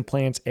trees and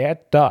plants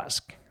at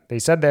dusk. They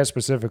said that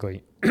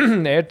specifically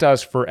at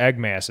dusk for egg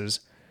masses.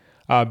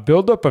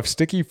 Buildup of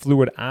sticky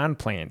fluid on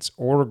plants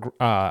or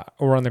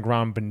on the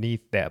ground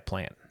beneath that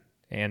plant,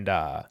 and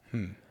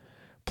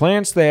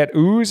plants that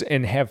ooze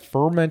and have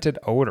fermented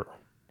odor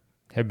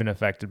have been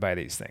affected by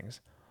these things.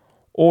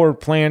 Or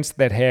plants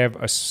that have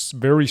a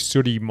very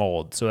sooty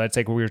mold. So that's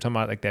like what we were talking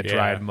about, like that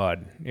dried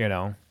mud, you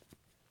know.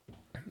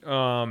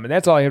 And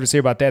that's all I have to say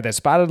about that. That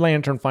spotted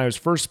lanternfly was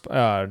first,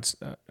 spotted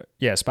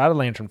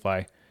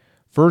lanternfly,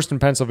 first in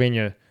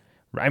Pennsylvania,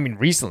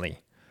 recently.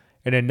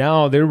 And then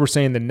now they were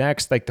saying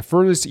the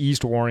furthest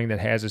east warning that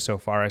has it so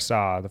far, I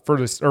saw the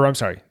furthest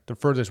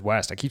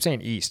west. I keep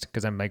saying east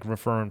because I'm like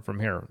referring from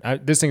here.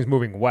 This thing's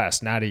moving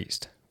west, not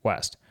east,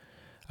 west.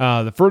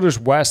 The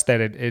furthest west that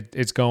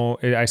it's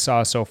going, I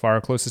saw so far,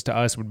 closest to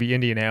us would be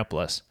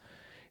Indianapolis.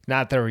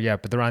 Not there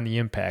yet, but they're on the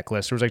impact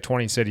list. There was like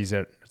 20 cities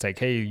that it's like,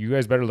 hey, you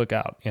guys better look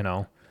out, you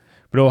know.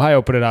 But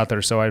Ohio put it out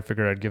there, so I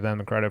figured I'd give them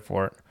the credit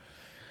for it.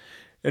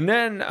 And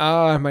then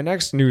my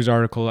next news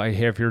article I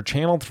have here,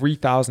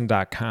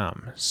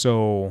 channel3000.com.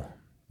 So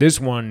this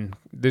one,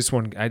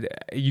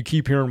 you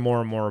keep hearing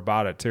more and more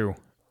about it too.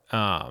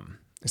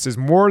 It says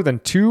more than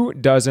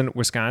 24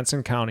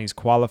 Wisconsin counties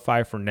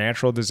qualify for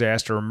natural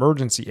disaster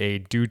emergency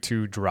aid due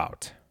to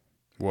drought.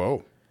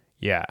 Whoa.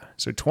 Yeah.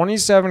 So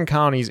 27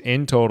 counties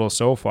in total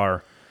so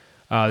far.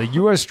 The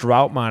U.S.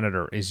 Drought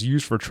Monitor is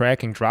used for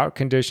tracking drought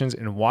conditions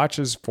and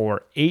watches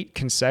for 8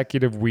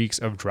 consecutive weeks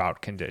of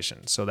drought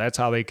conditions. So that's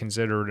how they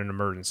consider it an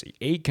emergency.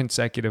 8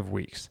 consecutive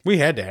weeks. We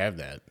had to have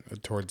that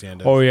towards the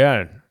end of Oh,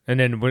 yeah. And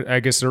then I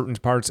guess certain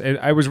parts,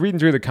 I was reading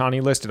through the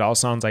county list. It all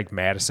sounds like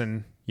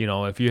Madison. You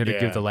know, if you had to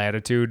give the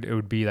latitude, it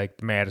would be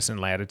like Madison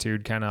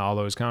latitude, kind of all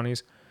those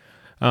counties.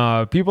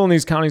 People in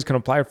these counties can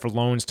apply for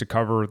loans to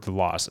cover the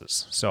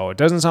losses. So it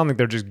doesn't sound like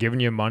they're just giving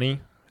you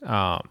money.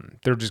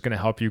 They're just going to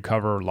help you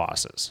cover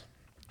losses.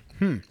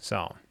 So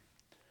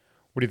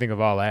what do you think of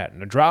all that?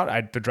 And the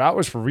drought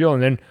was for real.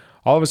 And then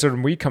all of a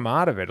sudden we come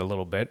out of it a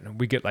little bit and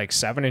we get like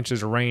 7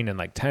 inches of rain in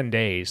like 10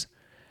 days.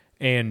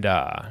 And,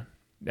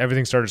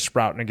 everything started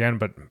sprouting again,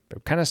 but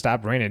it kind of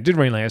stopped raining. It did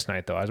rain last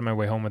night, though. I was on my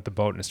way home with the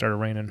boat, and it started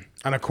raining.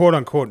 On a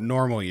quote-unquote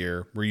normal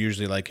year, we're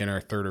usually like in our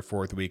 3rd or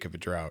 4th week of a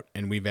drought,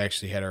 and we've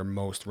actually had our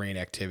most rain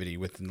activity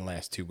within the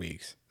last 2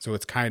 weeks. So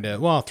it's kind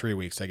of, 3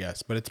 weeks, I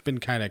guess, but it's been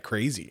kind of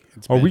crazy.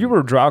 We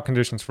were drought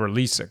conditions for at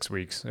least 6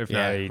 weeks, if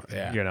not 8,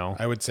 you know.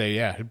 I would say,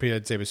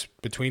 I'd say it was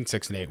between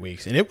 6 and 8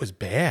 weeks, and it was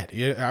bad.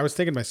 I was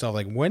thinking to myself,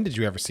 like, when did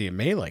you ever see a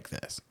May like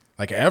this?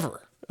 Like,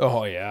 ever?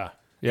 Oh, yeah.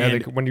 Yeah,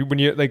 like when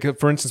you like,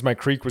 for instance, my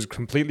creek was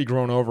completely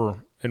grown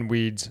over in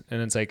weeds,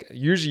 and it's like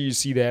usually you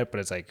see that, but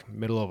it's like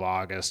middle of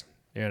August,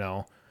 you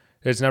know.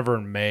 It's never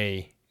in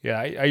May.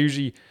 Yeah,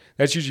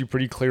 that's usually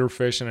pretty clear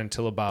fishing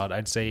until about,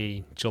 I'd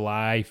say,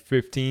 July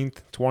 15th,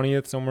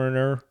 20th, somewhere in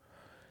there.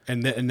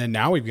 And then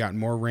now we've gotten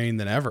more rain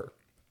than ever.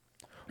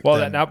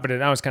 Well, now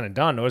it's kind of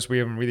done. Notice we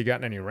haven't really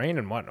gotten any rain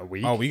in a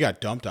week. Oh, we got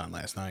dumped on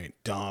last night.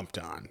 Dumped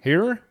on.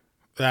 Here?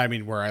 I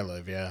mean, where I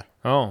live, yeah.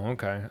 Oh,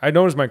 okay. I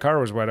noticed my car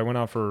was wet. I went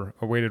out for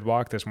a weighted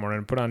walk this morning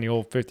and put on the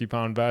old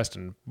 50-pound vest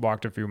and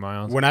walked a few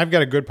miles. When I've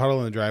got a good puddle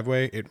in the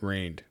driveway, it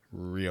rained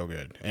real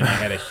good. And I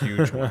had a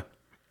huge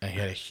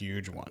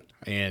one.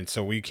 And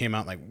so we came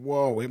out like,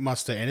 whoa, it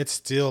must have, and it's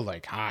still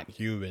like hot,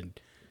 humid,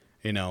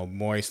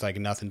 moist, like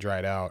nothing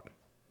dried out.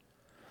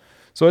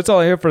 So that's all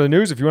I have for the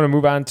news. If you want to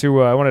move on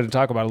to, I wanted to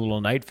talk about a little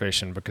night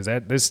fishing because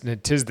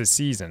tis the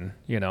season.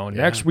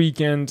 Next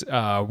weekend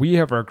we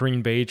have our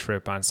Green Bay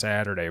trip on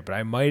Saturday, but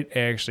I might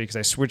actually, because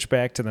I switched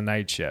back to the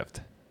night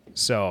shift,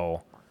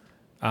 so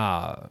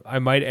I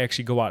might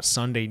actually go out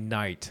Sunday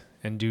night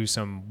and do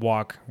some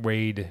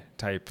wade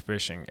type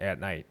fishing at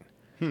night.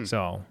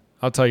 So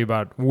I'll tell you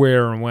about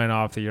where and when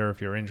off the air if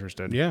you're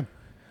interested. Yeah.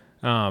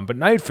 But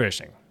night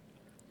fishing.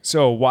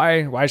 So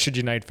why should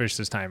you night fish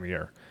this time of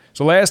year?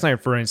 So last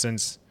night, for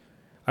instance,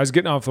 I was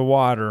getting off the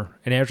water,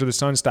 and after the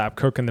sun stopped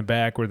cooking the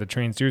back where the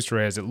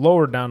transducer is, it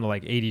lowered down to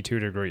like 82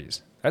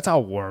 degrees. That's how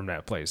warm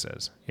that place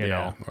is, you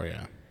know? Oh,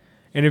 yeah.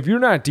 And if you're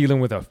not dealing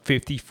with a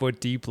 50-foot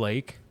deep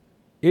lake,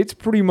 it's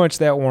pretty much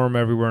that warm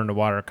everywhere in the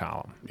water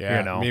column.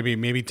 Yeah,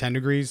 maybe 10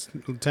 degrees,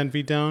 10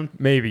 feet down?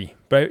 Maybe.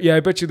 But, yeah, I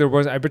bet you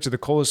the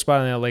coldest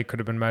spot in that lake could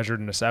have been measured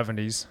in the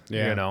 70s,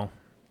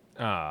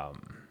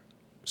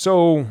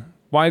 So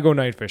why go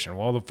night fishing?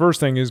 Well, the first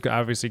thing is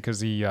obviously because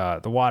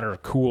the water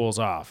cools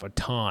off a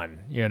ton,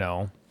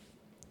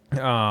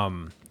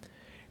 And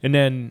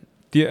then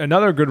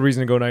another good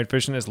reason to go night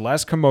fishing is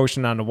less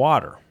commotion on the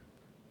water.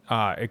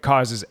 It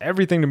causes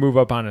everything to move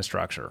up on a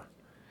structure.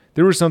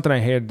 There was something I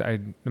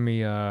had.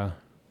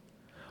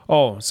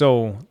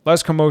 So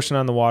less commotion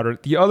on the water.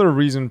 The other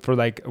reason for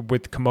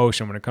with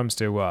commotion when it comes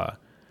to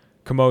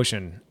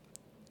commotion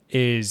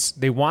is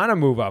they want to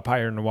move up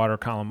higher in the water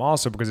column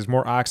also because it's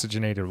more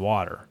oxygenated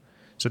water.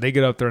 So they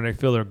get up there and they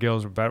fill their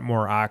gills with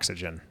more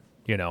oxygen,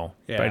 you know.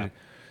 Yeah. But,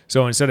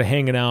 so instead of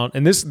hanging out,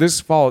 and this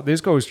fall,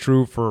 this goes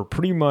true for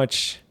pretty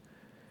much,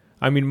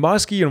 I mean,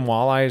 muskie and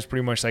walleye is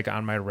pretty much like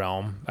on my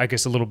realm. I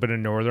guess a little bit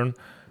of northern.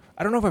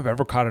 I don't know if I've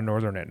ever caught a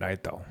northern at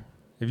night, though.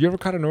 Have you ever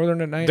caught a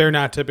northern at night? They're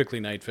not typically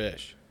night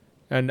fish.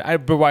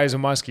 But why is a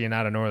muskie and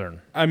not a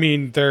northern? I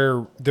mean,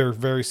 they're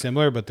very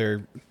similar, but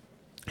their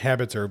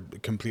habits are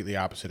completely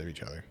opposite of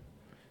each other.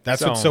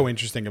 That's what's so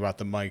interesting about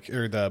the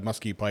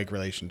muskie pike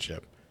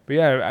relationship. But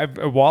yeah, a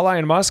walleye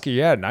and muskie,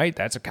 yeah, at night,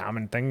 that's a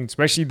common thing,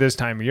 especially this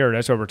time of year.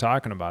 That's what we're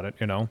talking about it,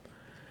 you know.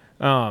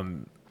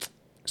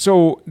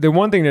 So the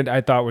one thing that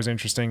I thought was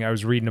interesting, I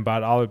was reading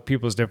about all of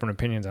people's different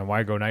opinions on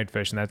why go night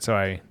fish, and that's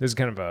why this is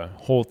kind of a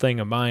whole thing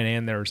of mine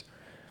and theirs.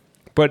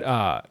 But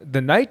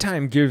the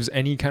nighttime gives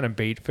any kind of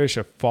bait fish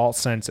a false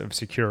sense of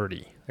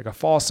security, like a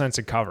false sense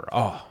of cover.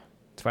 Oh,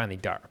 it's finally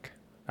dark.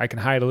 I can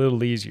hide a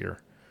little easier,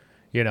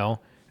 you know.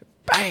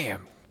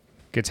 Bam,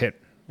 gets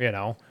hit, you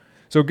know.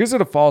 So it gives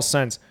it a false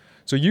sense.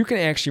 So you can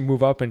actually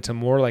move up into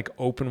more like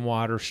open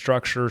water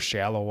structure,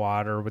 shallow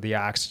water where the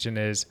oxygen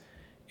is.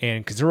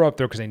 And because they're up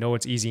there because they know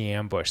it's easy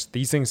ambush.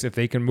 These things, if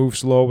they can move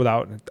slow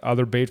without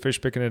other bait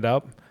fish picking it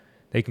up,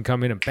 they can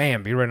come in and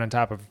bam, be right on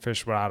top of a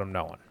fish without them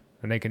knowing.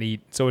 And they can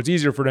eat. So it's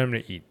easier for them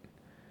to eat.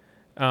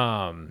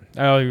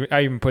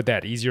 I even put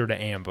that, easier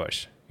to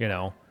ambush, you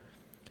know.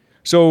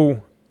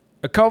 So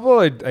a couple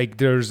of, like,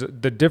 there's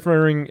the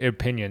differing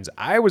opinions.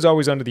 I was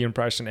always under the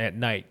impression at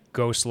night,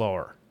 go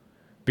slower.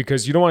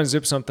 Because you don't want to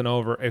zip something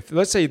over. If,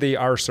 let's say they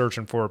are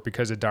searching for it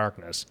because of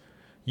darkness,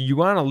 you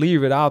want to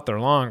leave it out there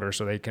longer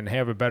so they can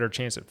have a better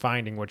chance at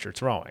finding what you're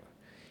throwing.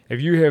 If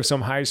you have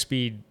some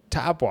high-speed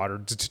topwater,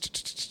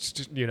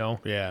 you know,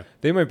 Yeah.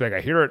 they might be like,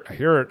 I hear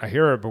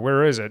it, but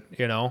where is it,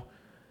 you know,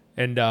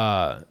 and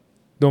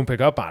don't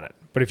pick up on it.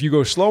 But if you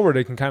go slower,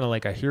 they can kind of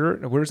like, I hear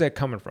it. Where's that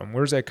coming from?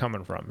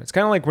 It's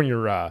kind of like when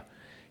you're,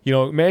 you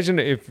know, imagine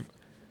if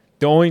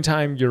the only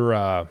time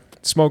your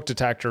smoke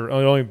detector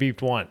only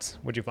beeped once.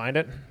 Would you find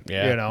it?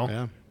 Yeah. You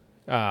know?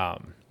 Yeah.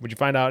 Would you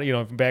find out, you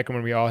know, back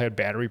when we all had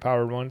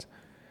battery-powered ones?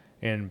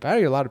 And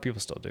battery, a lot of people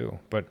still do.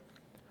 But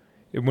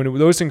when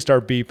those things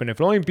start beeping,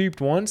 if it only beeped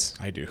once,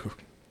 I do.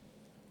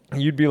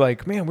 you'd be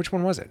like, man, which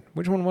one was it?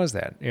 Which one was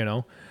that? You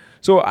know?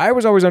 So I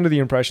was always under the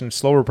impression of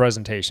slower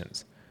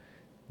presentations.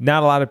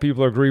 Not a lot of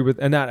people agree with,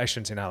 and I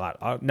shouldn't say not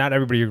a lot. Not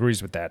everybody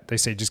agrees with that. They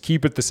say just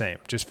keep it the same.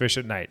 Just fish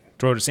at night.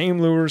 Throw the same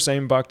lure,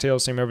 same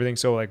bucktail, same everything.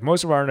 So like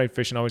most of our night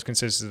fishing always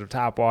consists of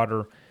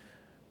topwater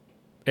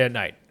at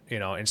night, you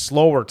know, and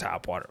slower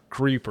topwater,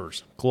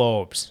 creepers,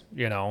 globes,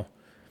 you know.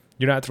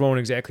 You're not throwing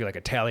exactly like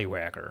a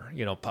tallywhacker,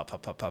 you know, pop,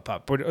 pop, pop, pop,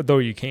 pop, but, though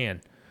you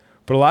can.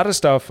 But a lot of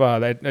stuff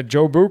that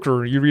Joe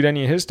Bucher, you read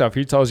any of his stuff,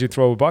 he tells you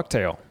throw a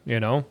bucktail, you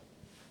know.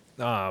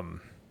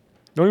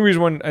 The only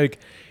reason like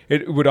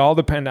it would all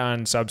depend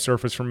on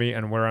subsurface for me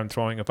and where I'm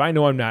throwing. If I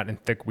know I'm not in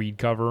thick weed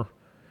cover,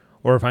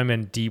 or if I'm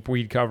in deep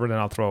weed cover, then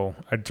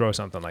I'd throw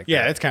something like that.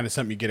 Yeah, that's kind of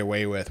something you get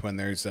away with when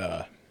there's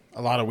a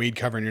lot of weed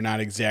cover and you're not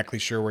exactly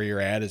sure where you're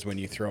at. Is when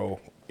you throw,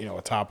 you know,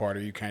 a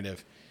topwater, you kind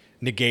of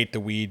negate the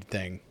weed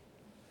thing.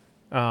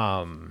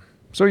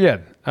 So yeah,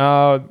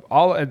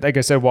 all like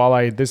I said,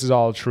 walleye. This is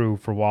all true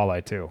for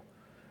walleye too.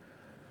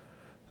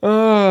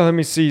 Let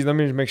me see. Let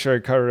me make sure I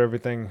covered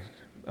everything.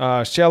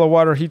 Shallow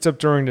water heats up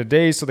during the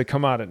day, so they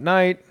come out at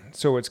night,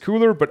 so it's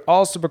cooler. But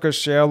also because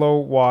shallow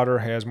water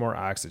has more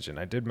oxygen.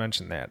 I did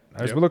mention that.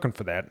 I was looking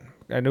for that.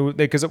 I knew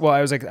because I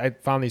was like, I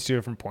found these two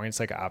different points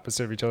like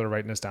opposite of each other,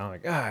 writing this down.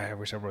 Like, I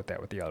wish I wrote that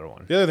with the other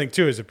one. The other thing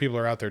too is if people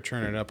are out there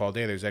churning it up all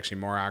day, there's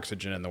actually more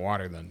oxygen in the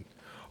water than.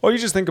 Well, you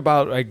just think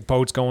about like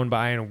boats going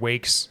by and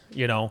wakes,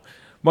 you know.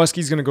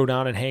 Muskie's going to go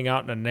down and hang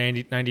out in a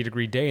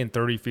 90-degree day in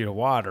 30 feet of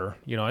water.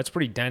 You know, it's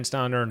pretty dense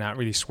down there, not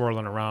really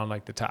swirling around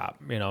like the top,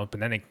 you know.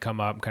 But then they can come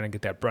up and kind of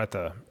get that breath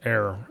of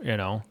air, you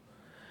know.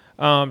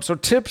 So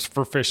tips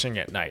for fishing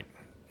at night.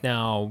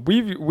 Now,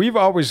 we've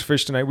always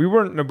fished at night. We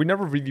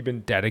never really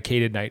been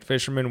dedicated night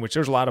fishermen, which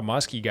there's a lot of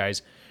muskie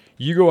guys.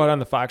 You go out on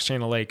the Fox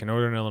Channel Lake in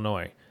northern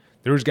Illinois,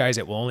 there's guys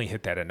that will only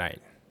hit that at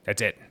night.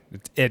 That's it.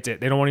 It's it.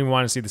 They don't even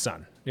want to see the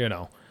sun, you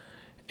know.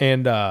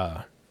 And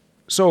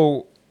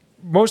so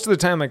most of the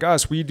time, like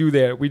us, we do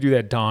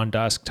that dawn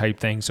dusk type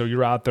thing. So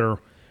you're out there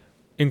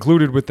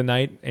included with the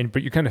night,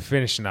 but you're kind of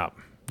finishing up.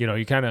 You know,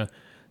 you kind of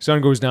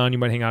sun goes down, you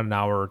might hang out an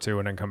hour or two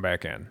and then come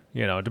back in.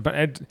 You know,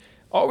 it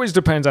always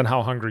depends on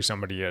how hungry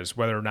somebody is,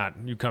 whether or not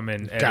you come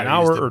in at an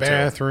hour or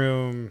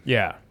bathroom. Two.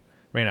 Yeah,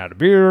 ran out of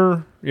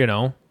beer. You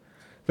know,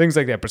 things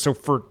like that. But so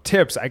for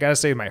tips, I gotta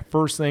say my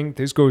first thing.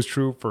 This goes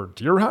true for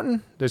deer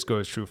hunting. This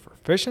goes true for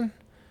fishing.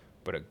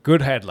 But a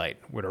good headlight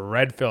with a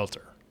red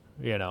filter,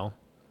 you know.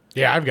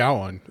 Yeah, I've got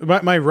one.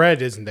 My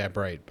red isn't that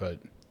bright, but.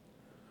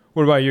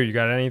 What about you? You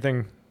got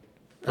anything?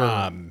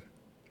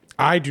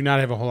 I do not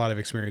have a whole lot of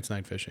experience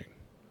night fishing.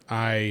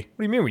 What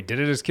do you mean? We did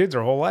it as kids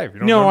our whole life. You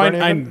don't no,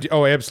 remember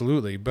oh,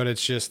 absolutely. But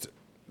it's just,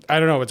 I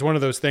don't know. It's one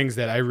of those things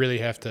that I really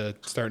have to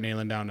start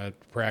nailing down a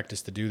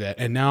practice to do that.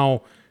 And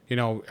now, you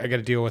know, I got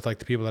to deal with like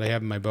the people that I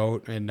have in my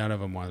boat, and none of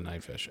them want to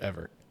night fish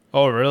ever.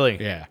 Oh, really?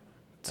 Yeah.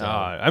 So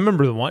I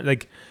remember the one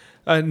like.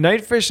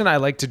 Night fishing I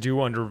like to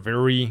do under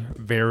very,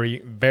 very,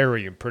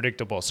 very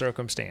predictable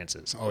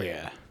circumstances. Oh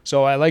yeah.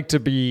 So I like to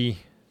be.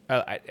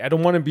 I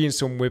don't want to be in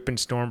some whip and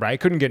storm, but I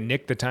couldn't get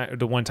Nick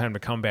the one time to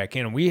come back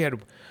in. And we had,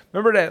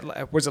 remember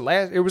that, was it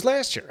last? It was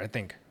last year, I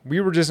think.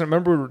 We were just,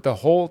 remember the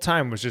whole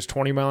time was just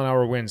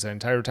 20-mile-an-hour winds the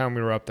entire time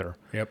we were up there.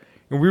 Yep.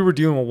 And we were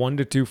dealing with 1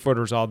 to 2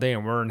 footers all day,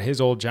 and we're in his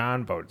old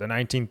John boat, the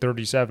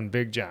 1937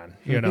 Big John,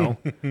 you know.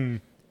 And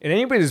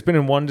anybody that's been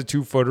in 1 to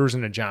 2 footers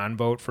in a John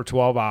boat for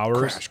 12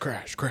 hours.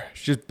 Crash.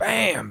 Just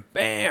bam,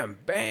 bam,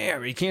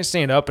 bam. You can't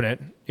stand up in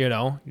it, you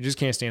know. You just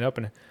can't stand up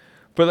in it.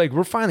 But, like,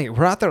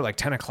 we're out there like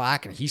 10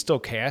 o'clock, and he's still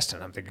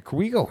casting. I'm thinking, can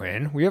we go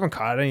in? We haven't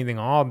caught anything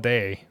all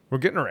day. We're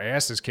getting our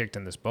asses kicked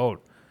in this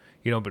boat.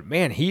 You know, but,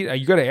 man,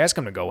 you got to ask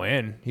him to go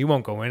in. He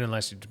won't go in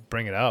unless you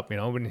bring it up, you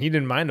know. But he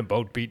didn't mind the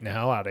boat beating the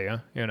hell out of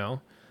you, you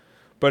know.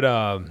 But,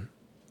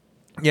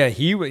 yeah,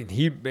 he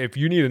if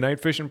you need a night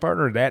fishing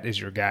partner, that is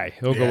your guy.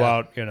 He'll go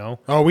out, you know.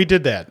 Oh, we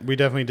did that. We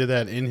definitely did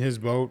that in his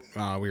boat.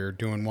 We were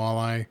doing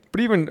walleye. But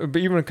even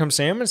when it comes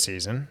salmon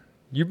season,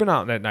 you've been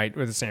out that night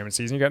with the salmon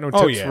season. You got no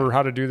tips for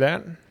how to do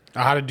that?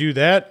 How to do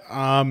that?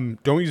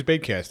 Don't use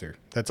baitcaster.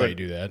 That's how you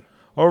do that.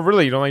 Oh,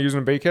 really? You don't like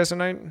using a bait cast at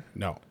night?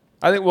 No.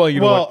 I think. Well, you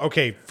know what?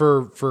 Okay.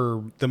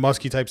 For the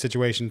musky type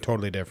situation,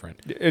 totally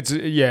different. It's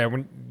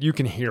when you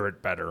can hear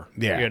it better.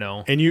 Yeah. You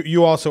know. And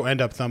you also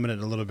end up thumbing it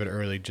a little bit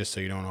early, just so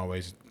you're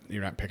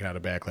not picking out a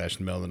backlash in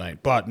the middle of the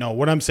night. But no,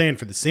 what I'm saying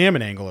for the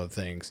salmon angle of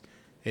things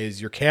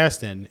is you're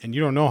casting and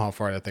you don't know how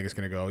far that thing is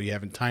going to go. You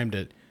haven't timed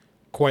it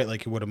quite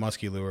like you would a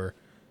musky lure.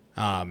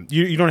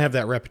 You don't have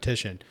that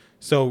repetition.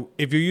 So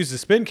if you use the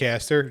spin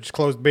caster, just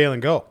close the bail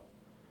and go.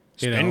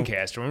 Spin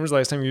caster. When was the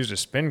last time you used a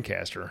spin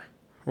caster?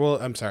 Well,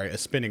 I'm sorry, a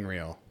spinning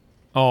reel.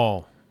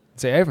 Oh,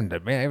 see, I haven't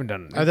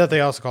done. I thought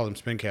they also called them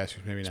spin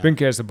casters. Maybe not. Spin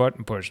caster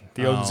button push.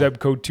 The old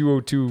Zebco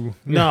 202.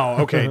 No,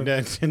 okay,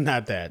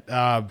 not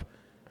that.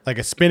 Like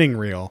a spinning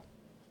reel,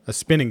 a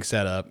spinning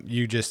setup.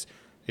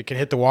 It can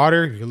hit the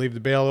water. You leave the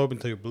bail open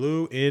until you're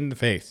blue in the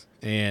face,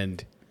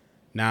 and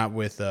not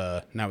with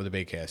a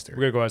bait caster.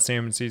 We're gonna go out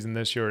salmon season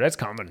this year. That's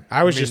coming.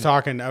 I was just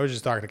talking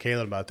to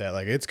Caleb about that.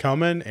 Like, it's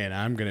coming, and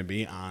I'm gonna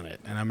be on it,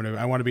 and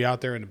I want to be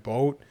out there in the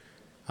boat.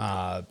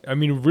 I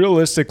mean,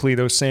 realistically,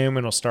 those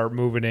salmon will start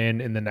moving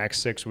in the next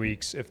 6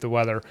 weeks if the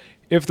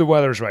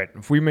weather's right.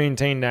 If we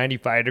maintain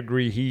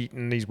 95-degree heat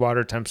and these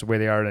water temps the way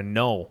they are, then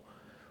no.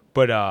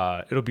 But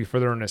it'll be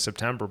further into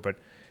September. But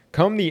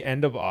come the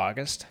end of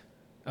August,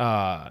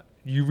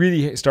 you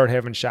really start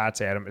having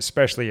shots at them,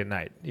 especially at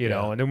night, you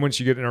know. And then once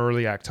you get in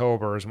early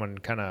October is when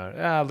kind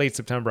of late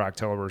September,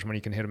 October is when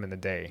you can hit them in the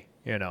day,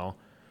 you know.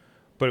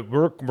 But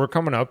we're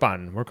coming up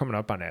on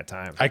that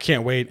time. I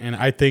can't wait, and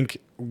I think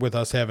with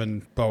us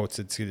having boats,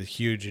 it's a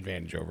huge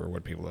advantage over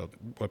what people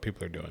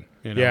are doing.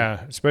 You know?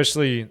 Yeah,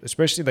 especially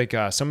like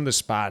some of the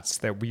spots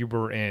that we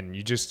were in,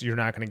 you're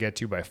not going to get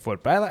to by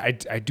foot. But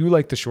I do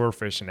like the shore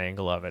fishing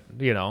angle of it.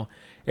 You know,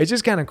 it's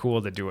just kind of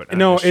cool to do it.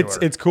 No,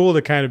 it's cool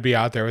to kind of be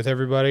out there with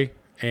everybody,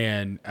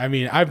 and I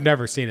mean, I've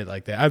never seen it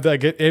like that. I've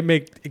like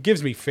it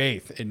gives me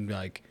faith in,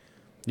 like,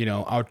 you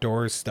know,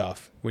 outdoors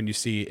stuff when you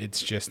see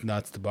it's just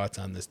nuts to butts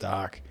on this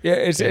dock. Yeah,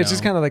 it's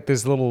just kind of like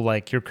this little,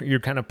 like, you're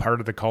kind of part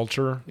of the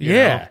culture.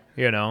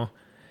 You know.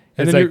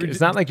 It's like it's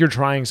not like you're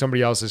trying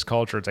somebody else's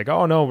culture. It's like,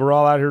 oh no, we're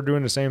all out here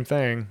doing the same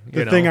thing.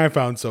 The thing I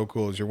found so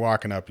cool is you're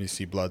walking up and you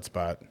see blood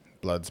spot.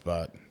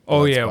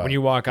 Oh yeah, when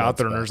you walk out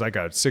there and there's like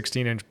a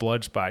 16-inch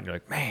blood spot, and you're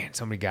like, man,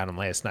 somebody got him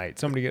last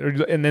night.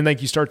 And then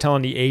like you start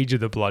telling the age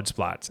of the blood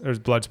spots. There's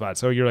blood spots.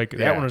 So you're like,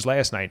 that one was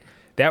last night.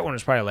 That one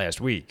was probably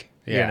last week.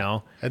 Yeah. You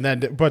know? And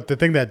then, but the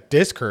thing that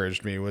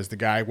discouraged me was the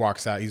guy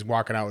walks out. He's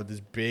walking out with this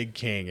big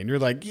king, and you're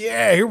like,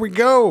 yeah, here we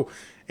go.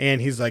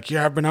 And he's like,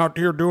 yeah, I've been out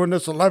here doing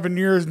this 11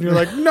 years. And you're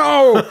like,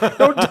 no,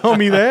 don't tell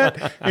me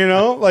that. You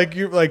know,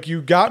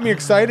 you got me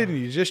excited and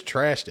you just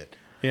trashed it,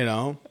 you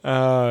know?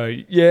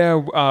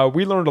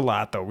 We learned a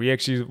lot though. We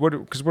actually, what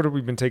have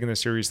we been taking this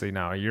seriously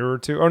now? A year or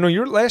two? Oh no,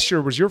 last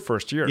year was your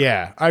first year.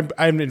 Yeah.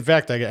 I'm in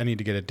fact, I need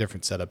to get a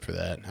different setup for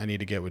that. I need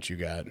to get what you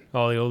got.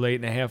 Oh, the old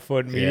 8.5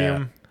 foot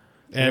medium.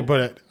 Yeah.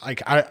 But I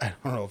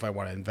don't know if I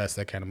want to invest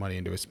that kind of money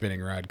into a spinning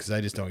rod because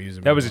I just don't use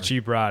them. That was a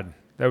cheap rod.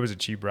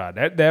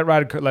 That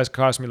rod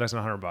cost me less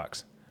than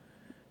 $100.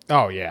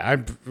 Oh yeah,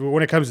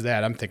 when it comes to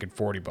that, I'm thinking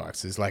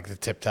 $40 is like the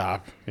tip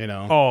top. You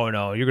know. Oh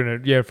no, you're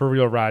gonna for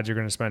real rods, you're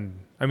gonna spend.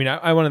 I mean,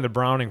 I wanted the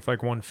Browning for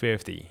like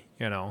 $150.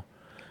 You know,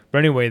 but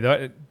anyway,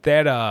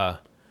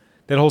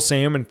 that whole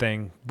salmon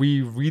thing,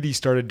 we really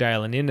started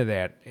dialing into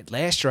that.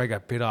 Last year, I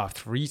got bit off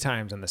 3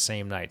 times on the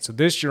same night. So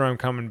this year, I'm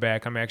coming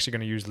back. I'm actually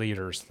going to use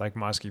leaders like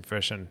musky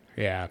fishing.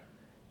 Yeah.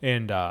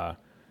 And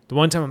the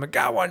one time I'm like,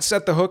 God, I want to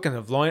set the hook, and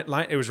the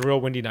line, it was a real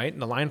windy night,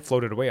 and the line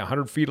floated away.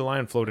 100 feet of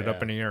line floated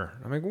up in the air.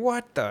 I'm like,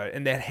 what the?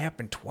 And that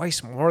happened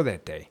twice more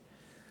that day.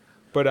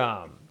 But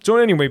so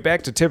anyway,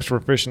 back to tips for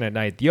fishing at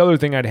night. The other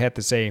thing I'd have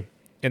to say,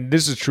 and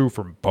this is true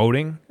for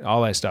boating,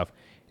 all that stuff,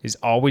 is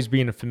always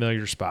be in a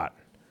familiar spot.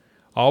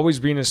 Always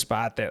be in a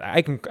spot that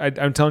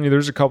I'm telling you,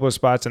 there's a couple of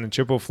spots in the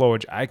Chippewa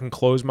flowage I can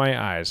close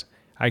my eyes.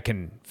 I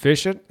can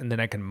fish it, and then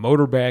I can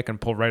motor back and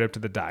pull right up to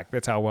the dock.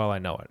 That's how well I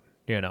know it.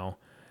 you know.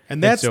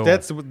 And that's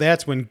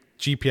when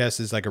GPS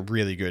is like a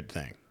really good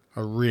thing.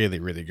 A really,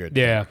 really good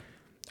thing. Yeah.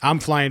 I'm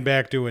flying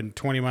back doing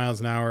 20 miles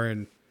an hour,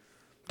 and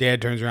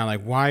Dad turns around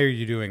like, why are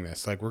you doing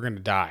this? Like, we're going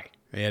to die.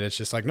 And it's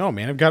just like, no,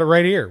 man, I've got it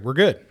right here. We're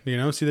good. You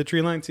know, see the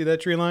tree line? See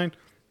that tree line?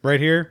 Right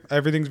here.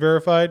 Everything's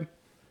verified.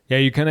 Yeah,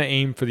 you kind of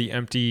aim for the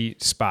empty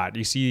spot.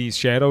 You see these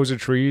shadows of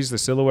trees, the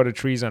silhouette of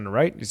trees on the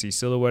right. You see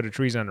silhouette of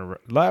trees on the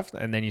left,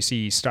 and then you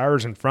see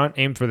stars in front.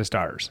 Aim for the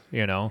stars,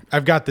 you know.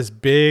 I've got this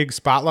big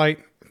spotlight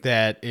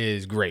that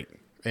is great.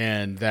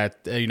 And that,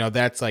 you know,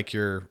 that's like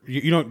you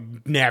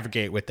don't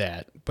navigate with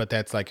that, but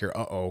that's like your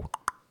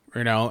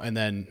you know, and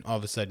then all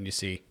of a sudden you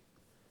see.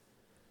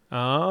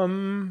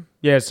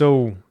 Yeah,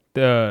 so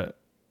the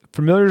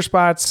familiar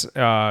spots,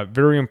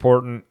 very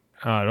important.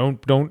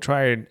 Don't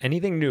try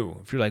anything new.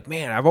 If you're like,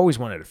 man, I've always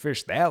wanted to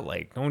fish that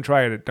lake, don't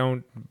try it.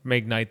 Don't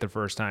make night the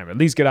first time. At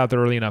least get out there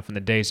early enough in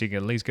the day so you can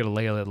at least get a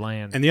lay of the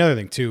land. And the other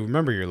thing too,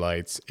 remember your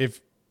lights.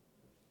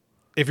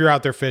 If you're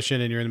out there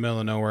fishing and you're in the middle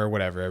of nowhere,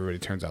 whatever, everybody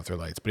turns off their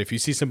lights. But if you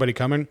see somebody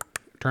coming,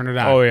 turn it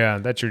on. Oh yeah,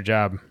 that's your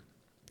job.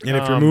 And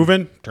if you're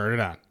moving, turn it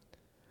on.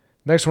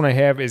 Next one I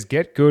have is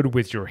get good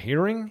with your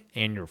hearing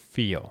and your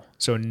feel.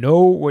 So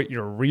know what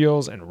your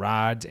reels and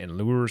rods and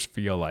lures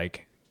feel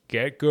like.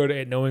 Get good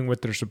at knowing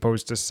what they're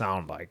supposed to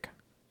sound like,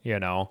 you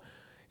know.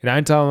 And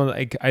I'm telling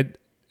like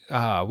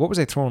what was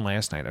I throwing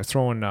last night? I was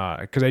throwing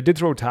because I did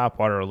throw top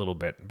water a little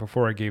bit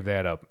before I gave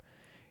that up,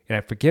 and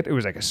I forget it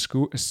was like a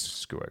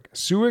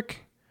Suick.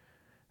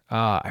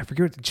 I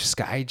forget what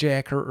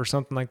Skyjacker or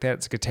something like that.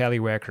 It's like a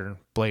tallywhacker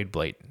blade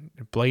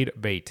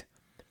bait.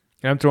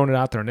 And I'm throwing it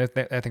out there, and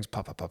that thing's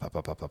pop, pop, pop, pop,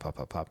 pop, pop, pop,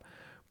 pop, pop.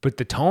 But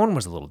the tone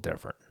was a little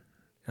different.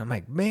 And I'm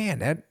like,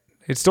 man,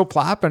 it's still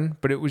plopping,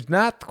 but it was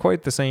not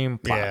quite the same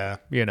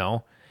plop, you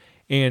know?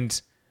 And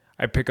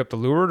I pick up the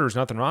lure. There's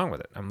nothing wrong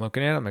with it. I'm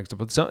looking at it. I'm like,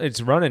 but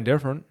it's running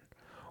different.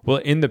 Well,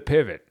 in the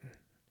pivot,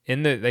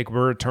 like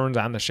where it turns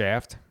on the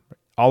shaft,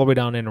 all the way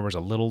down in there was a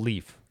little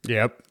leaf.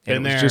 Yep.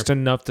 And it was just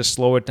enough to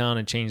slow it down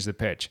and change the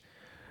pitch.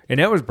 And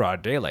that was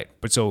broad daylight.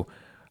 But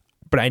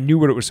I knew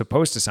what it was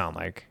supposed to sound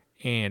like.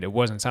 And it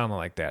wasn't sounding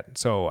like that.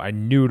 So I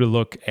knew to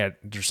look at,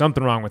 there's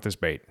something wrong with this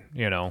bait,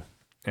 you know?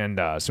 And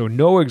so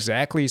know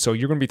exactly. So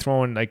you're going to be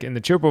throwing, like in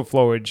the Chippewa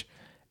flowage,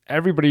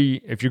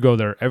 everybody, if you go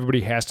there,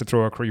 everybody has to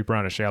throw a creeper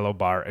on a shallow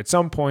bar. At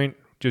some point,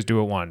 just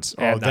do it once.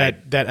 Oh,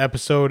 that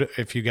episode,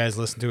 if you guys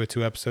listened to it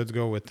 2 episodes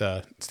ago with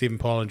Stephen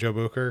Paul and Joe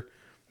Booker,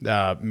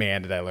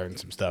 man, did I learn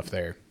some stuff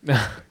there.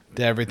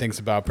 Everything's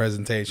about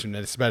presentation,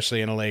 and especially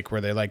in a lake where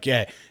they're like,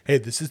 yeah, hey,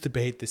 this is the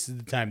bait, this is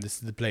the time, this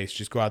is the place.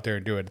 Just go out there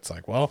and do it. It's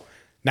like, well,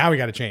 now we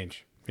got to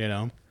change, you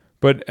know?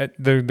 But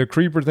the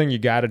creeper thing, you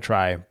got to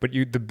try. But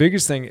the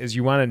biggest thing is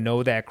you want to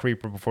know that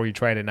creeper before you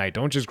try it at night.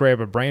 Don't just grab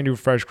a brand new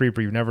fresh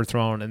creeper you've never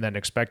thrown and then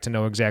expect to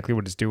know exactly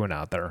what it's doing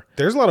out there.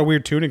 There's a lot of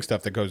weird tuning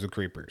stuff that goes with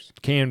creepers.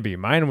 Can be.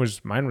 Mine was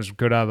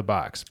good out of the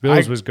box.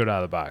 Bill's was good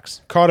out of the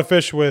box. Caught a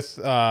fish with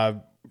 2 of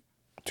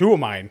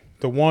mine.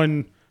 The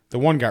one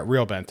got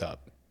real bent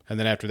up. And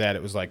then after that,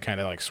 it was like kind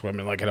of like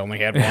swimming like it only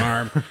had one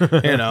arm,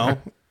 you know?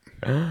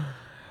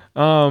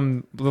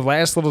 The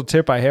last little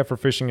tip I have for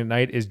fishing at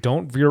night is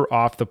don't veer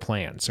off the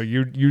plan. So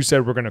you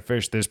said we're going to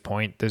fish this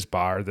point, this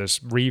bar,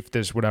 this reef,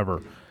 this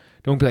whatever.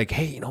 Don't be like,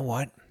 hey, you know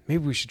what?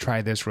 Maybe we should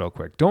try this real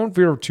quick. Don't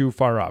veer too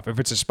far off. If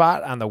it's a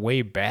spot on the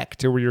way back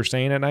to where you're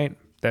staying at night,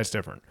 that's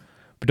different.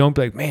 But don't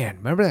be like, man,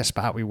 remember that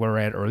spot we were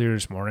at earlier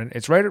this morning?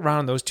 It's right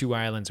around those 2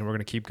 islands, and we're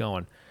going to keep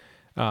going.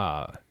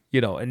 You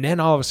know, and then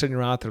all of a sudden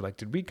you're out there like,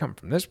 did we come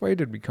from this way?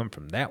 Did we come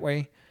from that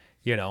way?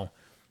 You know,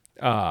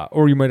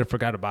 or you might have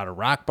forgot about a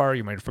rock bar.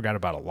 You might have forgot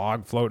about a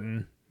log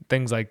floating,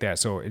 things like that.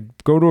 So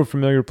go to a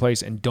familiar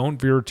place and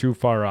don't veer too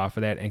far off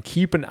of that. And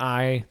keep an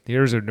eye.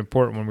 Here's an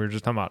important one we were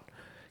just talking about.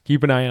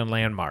 Keep an eye on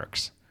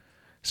landmarks.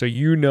 So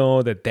you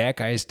know that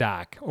guy's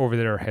dock over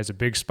there has a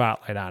big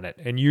spotlight on it.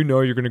 And you know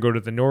you're going to go to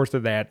the north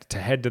of that to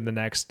head to the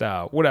next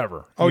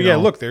whatever. Oh, yeah,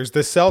 look, there's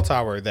the cell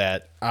tower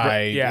that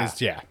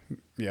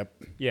Yep.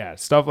 Yeah,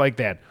 stuff like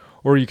that.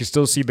 Or you can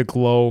still see the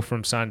glow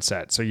from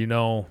sunset. So you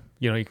know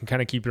you can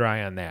kind of keep your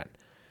eye on that.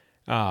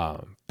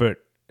 But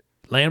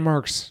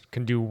landmarks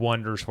can do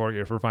wonders for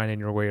you for finding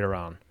your way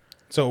around.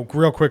 So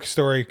real quick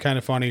story, kind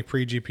of funny,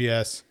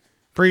 pre-GPS.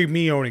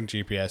 Pre-me owning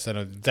GPS. I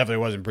know it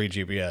definitely wasn't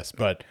pre-GPS,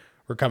 but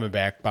we're coming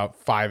back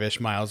about 5-ish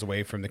miles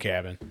away from the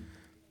cabin.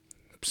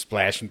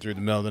 Splashing through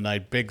the middle of the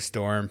night, big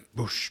storm,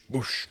 boosh,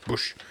 boosh,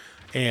 boosh.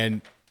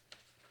 And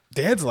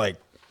Dad's like,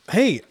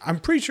 hey, I'm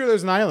pretty sure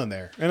there's an island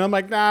there. And I'm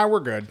like, nah,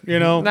 we're good. You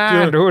know?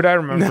 Nah, dude, I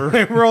remember.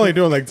 We're only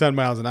doing like 10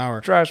 miles an hour.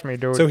 Trust me,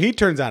 dude. So he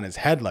turns on his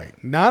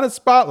headlight, not a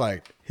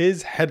spotlight,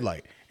 his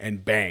headlight,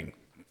 and bang,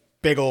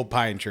 big old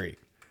pine tree.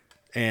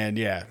 And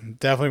yeah,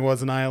 definitely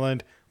was an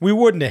island. We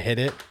wouldn't have hit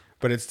it,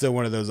 but it's still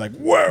one of those like,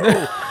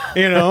 whoa,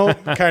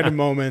 kind of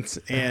moments.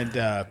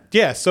 And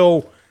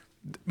so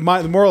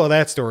the moral of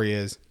that story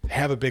is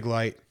have a big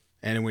light.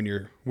 And when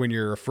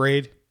you're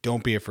afraid,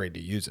 don't be afraid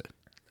to use it.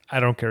 I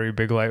don't carry a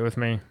big light with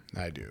me.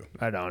 I do.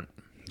 I don't.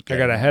 I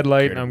got a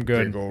headlight and I'm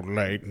good. Big old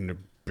light and a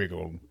big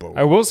old boat.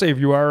 I will say if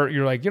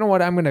you're like, you know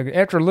what,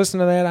 after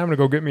listening to that, I'm going to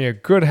go get me a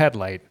good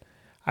headlight.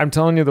 I'm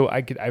telling you though,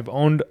 I've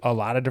owned a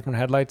lot of different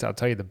headlights. I'll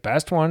tell you the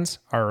best ones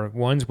are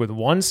ones with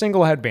one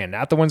single headband,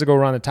 not the ones that go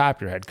around the top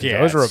of your head,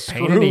 because those are a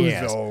pain in the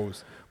ass.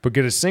 Those. But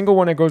get a single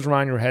one that goes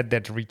around your head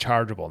that's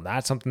rechargeable,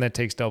 not something that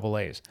takes double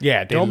A's.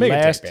 Yeah, don't make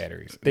it take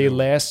batteries. They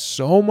last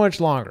so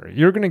much longer.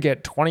 You're going to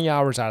get 20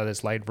 hours out of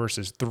this light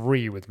versus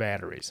 3 with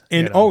batteries.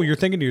 And you're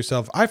thinking to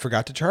yourself, I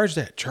forgot to charge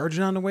that. Charge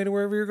it on the way to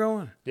wherever you're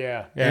going.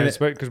 Yeah, and it's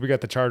because we got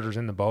the chargers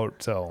in the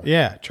boat. So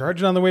yeah,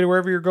 charge it on the way to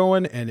wherever you're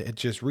going, and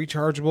it's just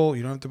rechargeable.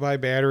 You don't have to buy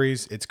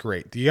batteries. It's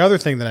great. The other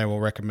thing that I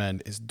will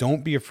recommend is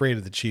don't be afraid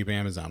of the cheap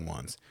Amazon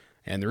ones.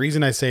 And the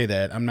reason I say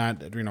that, I'm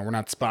not, we're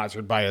not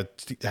sponsored by a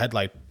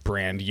headlight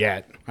brand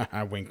yet.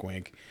 Wink,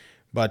 wink.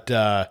 But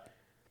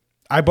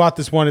I bought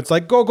this one. It's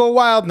like, go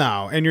wild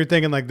now. And you're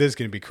thinking like, this is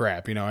going to be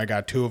crap. I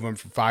got 2 of them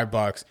for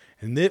 $5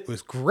 and it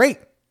was great.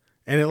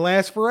 And it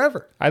lasts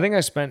forever. I think I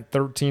spent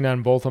 13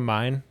 on both of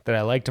mine that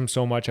I liked them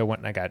so much. I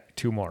went and I got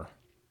 2 more.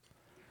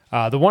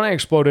 The one I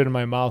exploded in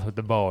my mouth with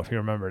the bow, if you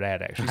remember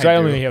that actually. So I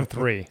only have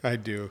 3. I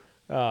do.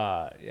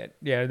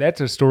 Yeah,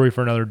 that's a story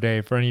for another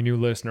day for any new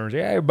listeners.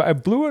 Yeah, I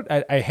blew it.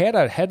 I had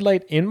a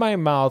headlight in my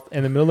mouth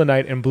in the middle of the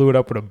night and blew it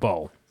up with a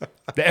bow.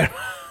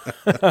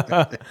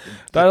 Thought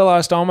I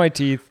lost all my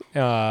teeth.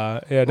 Yeah,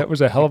 that was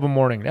a hell of a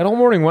morning. That whole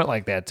morning went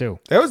like that too.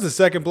 That was the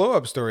second blow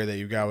up story that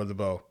you got with the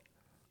bow.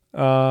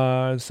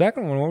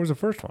 Second one. What was the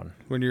first one?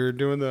 When you were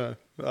doing the,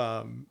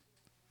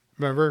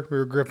 remember we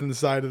were gripping the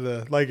side of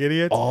the like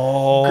idiots.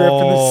 Oh,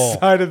 gripping the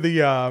side of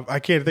the. I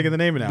can't think of the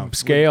name of it now.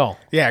 Scale.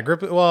 Yeah,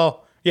 grip it.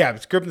 Well. Yeah,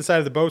 it's gripping the side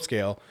of the boat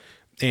scale,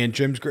 and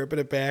Jim's gripping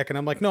it back, and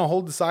I'm like, no,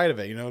 hold the side of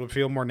it. It'll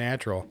feel more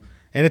natural.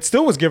 And it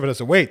still was giving us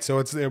a weight, so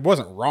it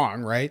wasn't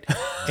wrong, right?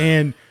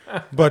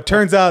 But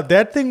turns out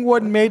that thing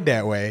wasn't made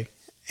that way.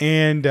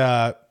 And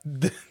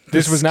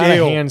this was not a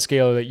hand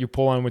scale that you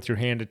pull on with your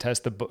hand to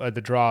test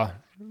the draw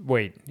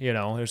weight.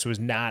 This was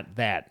not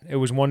that. It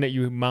was one that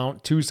you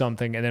mount to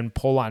something and then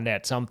pull on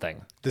that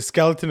something. The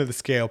skeleton of the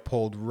scale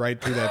pulled right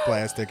through that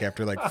plastic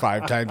after like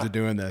 5 times of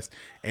doing this,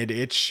 and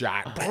it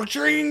shot,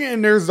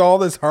 and there's all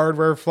this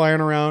hardware flying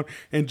around.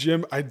 And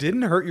Jim, I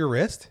didn't hurt your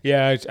wrist.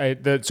 Yeah,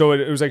 so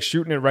it was like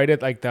shooting it right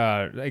at like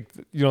the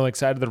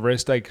side of the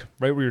wrist, like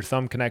right where your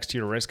thumb connects to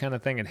your wrist, kind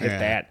of thing, and hit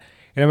that.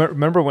 And I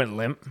remember it went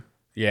limp.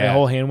 Yeah, my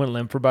whole hand went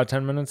limp for about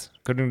 10 minutes.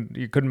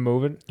 You couldn't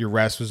move it. Your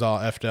wrist was all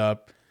effed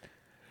up.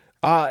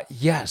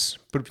 Yes,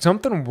 but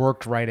something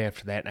worked right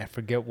after that, and I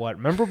forget what.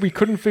 Remember, we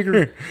couldn't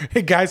figure.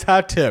 Hey guys,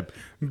 hot tip: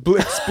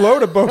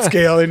 explode a boat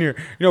scale in your,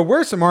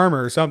 wear some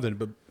armor or something.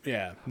 But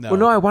yeah, no. Well,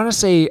 no, I want to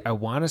say.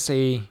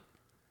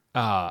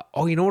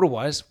 Oh, you know what it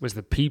was? Was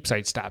the peep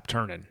sight stopped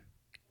turning?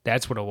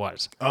 That's what it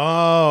was.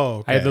 Oh,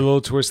 okay. I had the little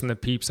twist in the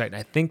peep sight, and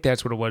I think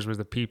that's what it was. Was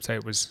the peep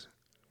sight was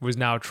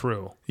now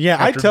true? Yeah,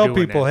 I tell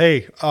people,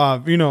 hey,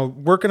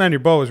 working on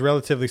your bow is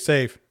relatively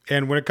safe.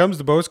 And when it comes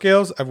to bow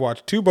scales, I've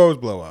watched 2 bows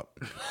blow up.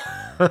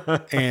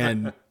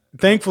 And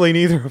thankfully,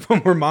 neither of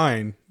them were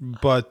mine.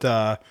 But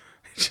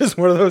it's just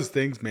one of those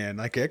things, man.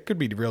 Like, it could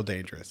be real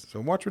dangerous.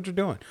 So watch what you're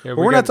doing. Yeah, but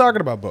we're not talking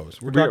about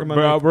bows. We're talking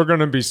about... We're going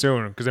to be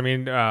soon. Because,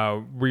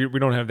 we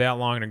don't have that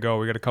long to go.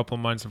 We got a couple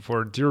of months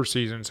before deer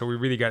season. So we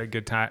really got a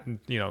good time,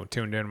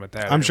 tuned in with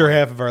that. I'm sure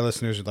half of our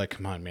listeners are like,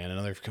 come on, man.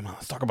 Come on,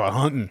 let's talk about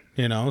hunting.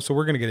 So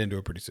we're going to get into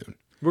it pretty soon.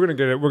 We're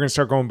gonna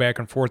start going back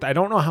and forth. I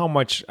don't know how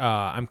much.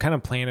 I'm kind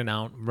of planning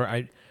out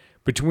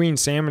between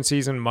salmon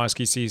season,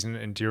 muskie season,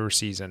 and deer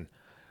season.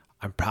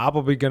 I'm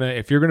probably gonna,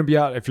 if you're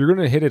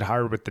gonna hit it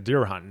hard with the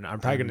deer hunting, I'm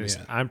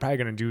probably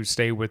gonna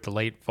stay with the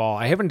late fall.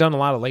 I haven't done a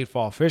lot of late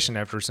fall fishing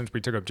since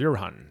we took up deer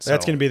hunting. So.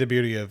 That's gonna be the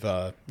beauty of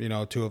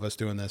 2 of us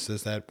doing this,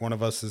 is that one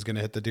of us is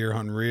gonna hit the deer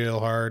hunting real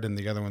hard, and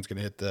the other one's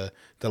gonna hit the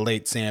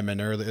late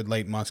salmon or the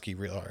late muskie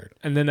real hard.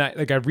 And then I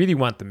really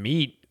want the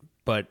meat,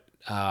 but.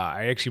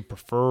 I actually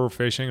prefer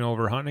fishing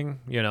over hunting,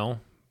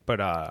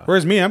 but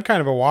whereas me, I'm kind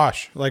of a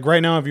wash. Like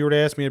right now, if you were to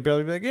ask me, I'd be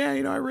like, yeah,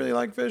 I really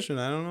like fishing.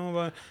 I don't know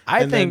about.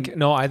 I think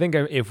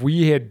if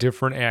we had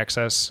different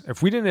access,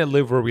 if we didn't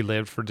live where we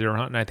lived for deer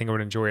hunting, I think I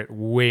would enjoy it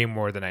way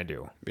more than I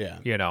do. Yeah,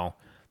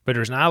 but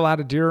there's not a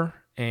lot of deer,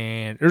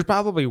 and there's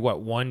probably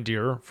 1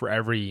 deer for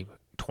every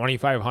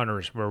 25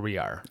 hunters where we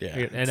are.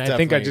 Yeah, and I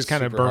think I just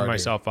kind of burned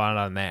myself out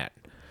on that.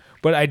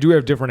 But I do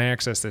have different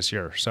access this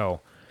year,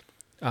 so.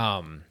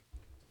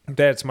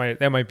 That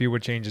might be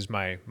what changes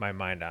my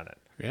mind on it.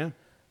 Yeah.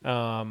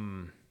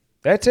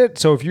 That's it.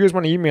 So if you guys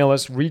want to email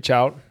us, reach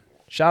out.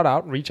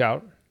 I was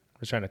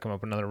trying to come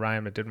up with another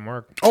rhyme. It didn't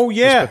work. Oh,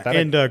 yeah.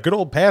 And good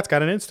old Pat's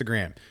got an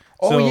Instagram.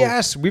 Oh,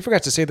 yes. We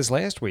forgot to say this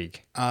last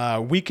week.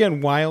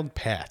 Weekend Wild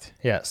Pat.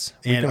 Yes.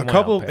 And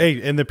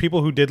and the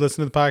people who did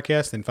listen to the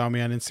podcast and found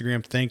me on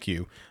Instagram, thank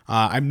you.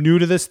 I'm new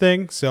to this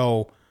thing,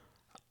 so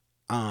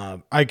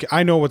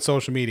I know what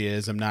social media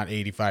is. I'm not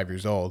 85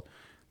 years old.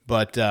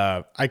 But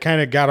I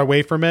kind of got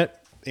away from it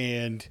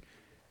and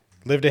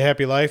lived a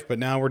happy life. But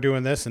now we're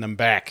doing this, and I'm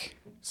back.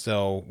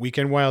 So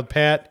Weekend Wild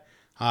Pat.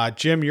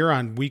 Jim, you're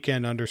on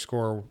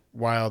Weekend_Wild_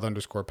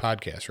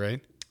 podcast, right?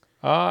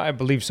 I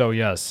believe so,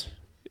 yes.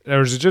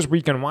 There's just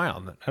Weekend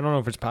Wild. I don't know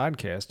if it's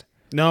podcast.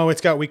 No,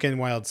 it's got Weekend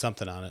Wild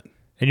something on it.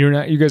 And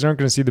you guys aren't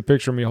going to see the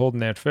picture of me holding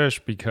that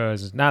fish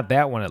because it's not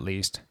that one at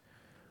least.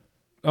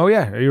 Oh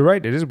yeah, you're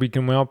right. It is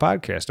Weekend Whale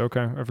Podcast.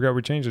 Okay, I forgot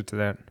we changed it to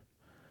that.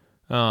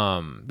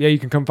 Yeah, you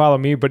can come follow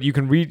me, but you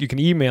can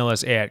email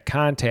us at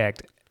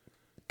contact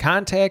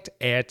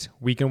at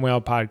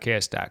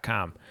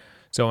weekendwhalepodcast.com.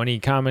 So any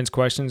comments,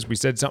 questions, we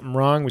said something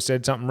wrong, we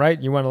said something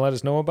right, you want to let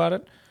us know about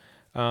it?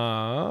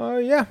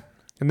 Yeah.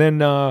 And then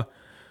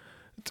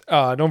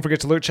don't forget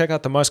to check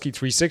out the Muskie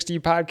 360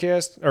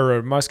 podcast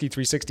or Muskie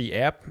 360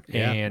 app.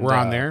 Yeah, and we're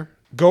on there.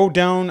 Go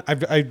down.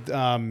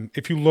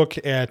 If you look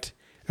at,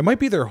 it might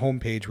be their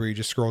homepage where you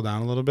just scroll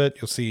down a little bit,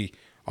 you'll see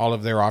all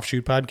of their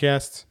offshoot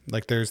podcasts.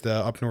 Like there's the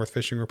Up North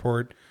Fishing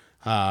Report,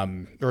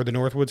 or the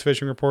Northwoods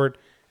Fishing Report,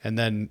 and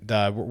then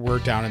we're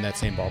down in that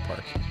same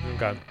ballpark.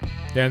 Okay.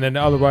 Yeah, and then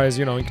otherwise,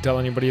 you can tell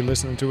anybody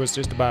listening to us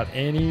just about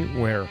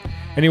anywhere.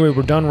 Anyway,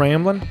 we're done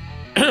rambling.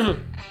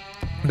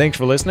 Thanks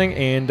for listening,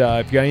 and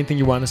if you got anything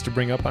you want us to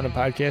bring up on a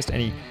podcast,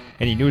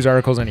 any news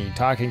articles, any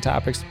talking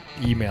topics,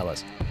 email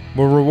us.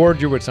 We'll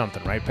reward you with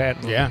something, right,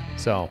 Pat? Yeah.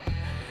 So,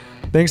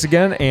 thanks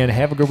again, and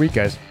have a good week,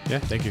 guys. Yeah,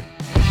 thank you.